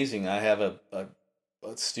amazing. I have a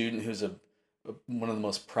student who's one of the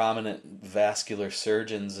most prominent vascular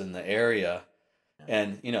surgeons in the area,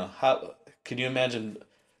 and how could you imagine?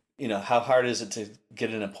 How hard is it to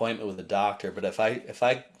get an appointment with a doctor? But if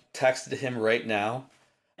I texted him right now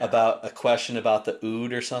about a question about the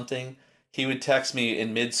OOD or something, he would text me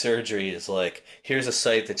in mid-surgery is like, here's a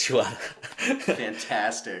site that you want.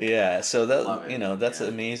 Fantastic. Yeah, so Love it. That's Yeah.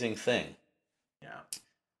 an amazing thing. Yeah.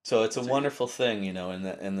 So it's a wonderful thing,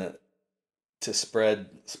 and to spread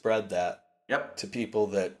that Yep. to people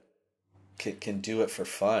that can do it for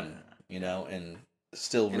fun, and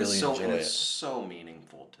still really enjoy and it. it's so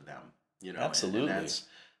meaningful to them, Absolutely. And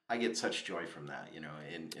I get such joy from that,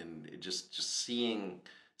 and it just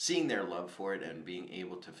seeing their love for it and being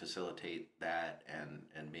able to facilitate that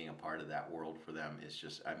and being a part of that world for them is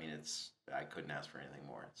just, I couldn't ask for anything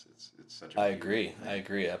more. It's such a I beautiful agree. thing. I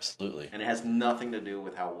agree absolutely. And it has nothing to do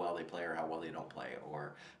with how well they play or how well they don't play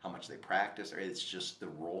or how much they practice. Or it's just the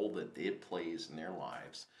role that it plays in their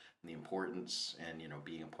lives and the importance and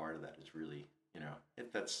being a part of that is really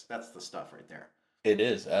that's the stuff right there. It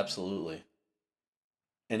is absolutely,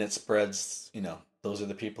 and it spreads. Those are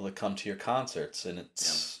the people that come to your concerts, and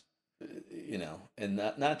it's and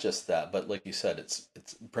not just that, but like you said, it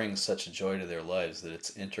brings such a joy to their lives that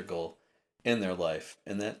it's integral in their life,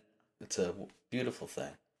 and that it's a beautiful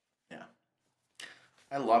thing. Yeah,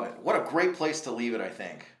 I love it. What a great place to leave it. I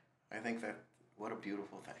think that what a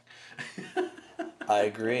beautiful thing. I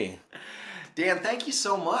agree. Dan, thank you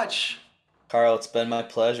so much. Carl, it's been my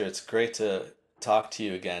pleasure. It's great to talk to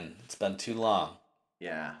you again. It's been too long.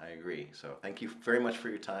 Yeah, I agree. So thank you very much for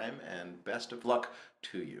your time and best of luck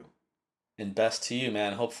to you. And best to you,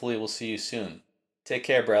 man. Hopefully we'll see you soon. Take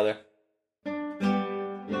care, brother.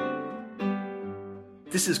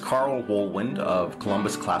 This is Carl Woolwind of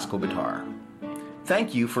Columbus Classical Guitar.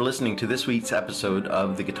 Thank you for listening to this week's episode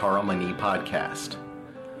of the Guitar on My Knee podcast.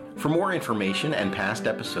 For more information and past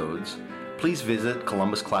episodes, please visit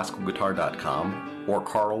columbusclassicalguitar.com or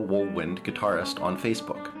Carl Woolwind Guitarist on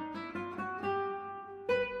Facebook.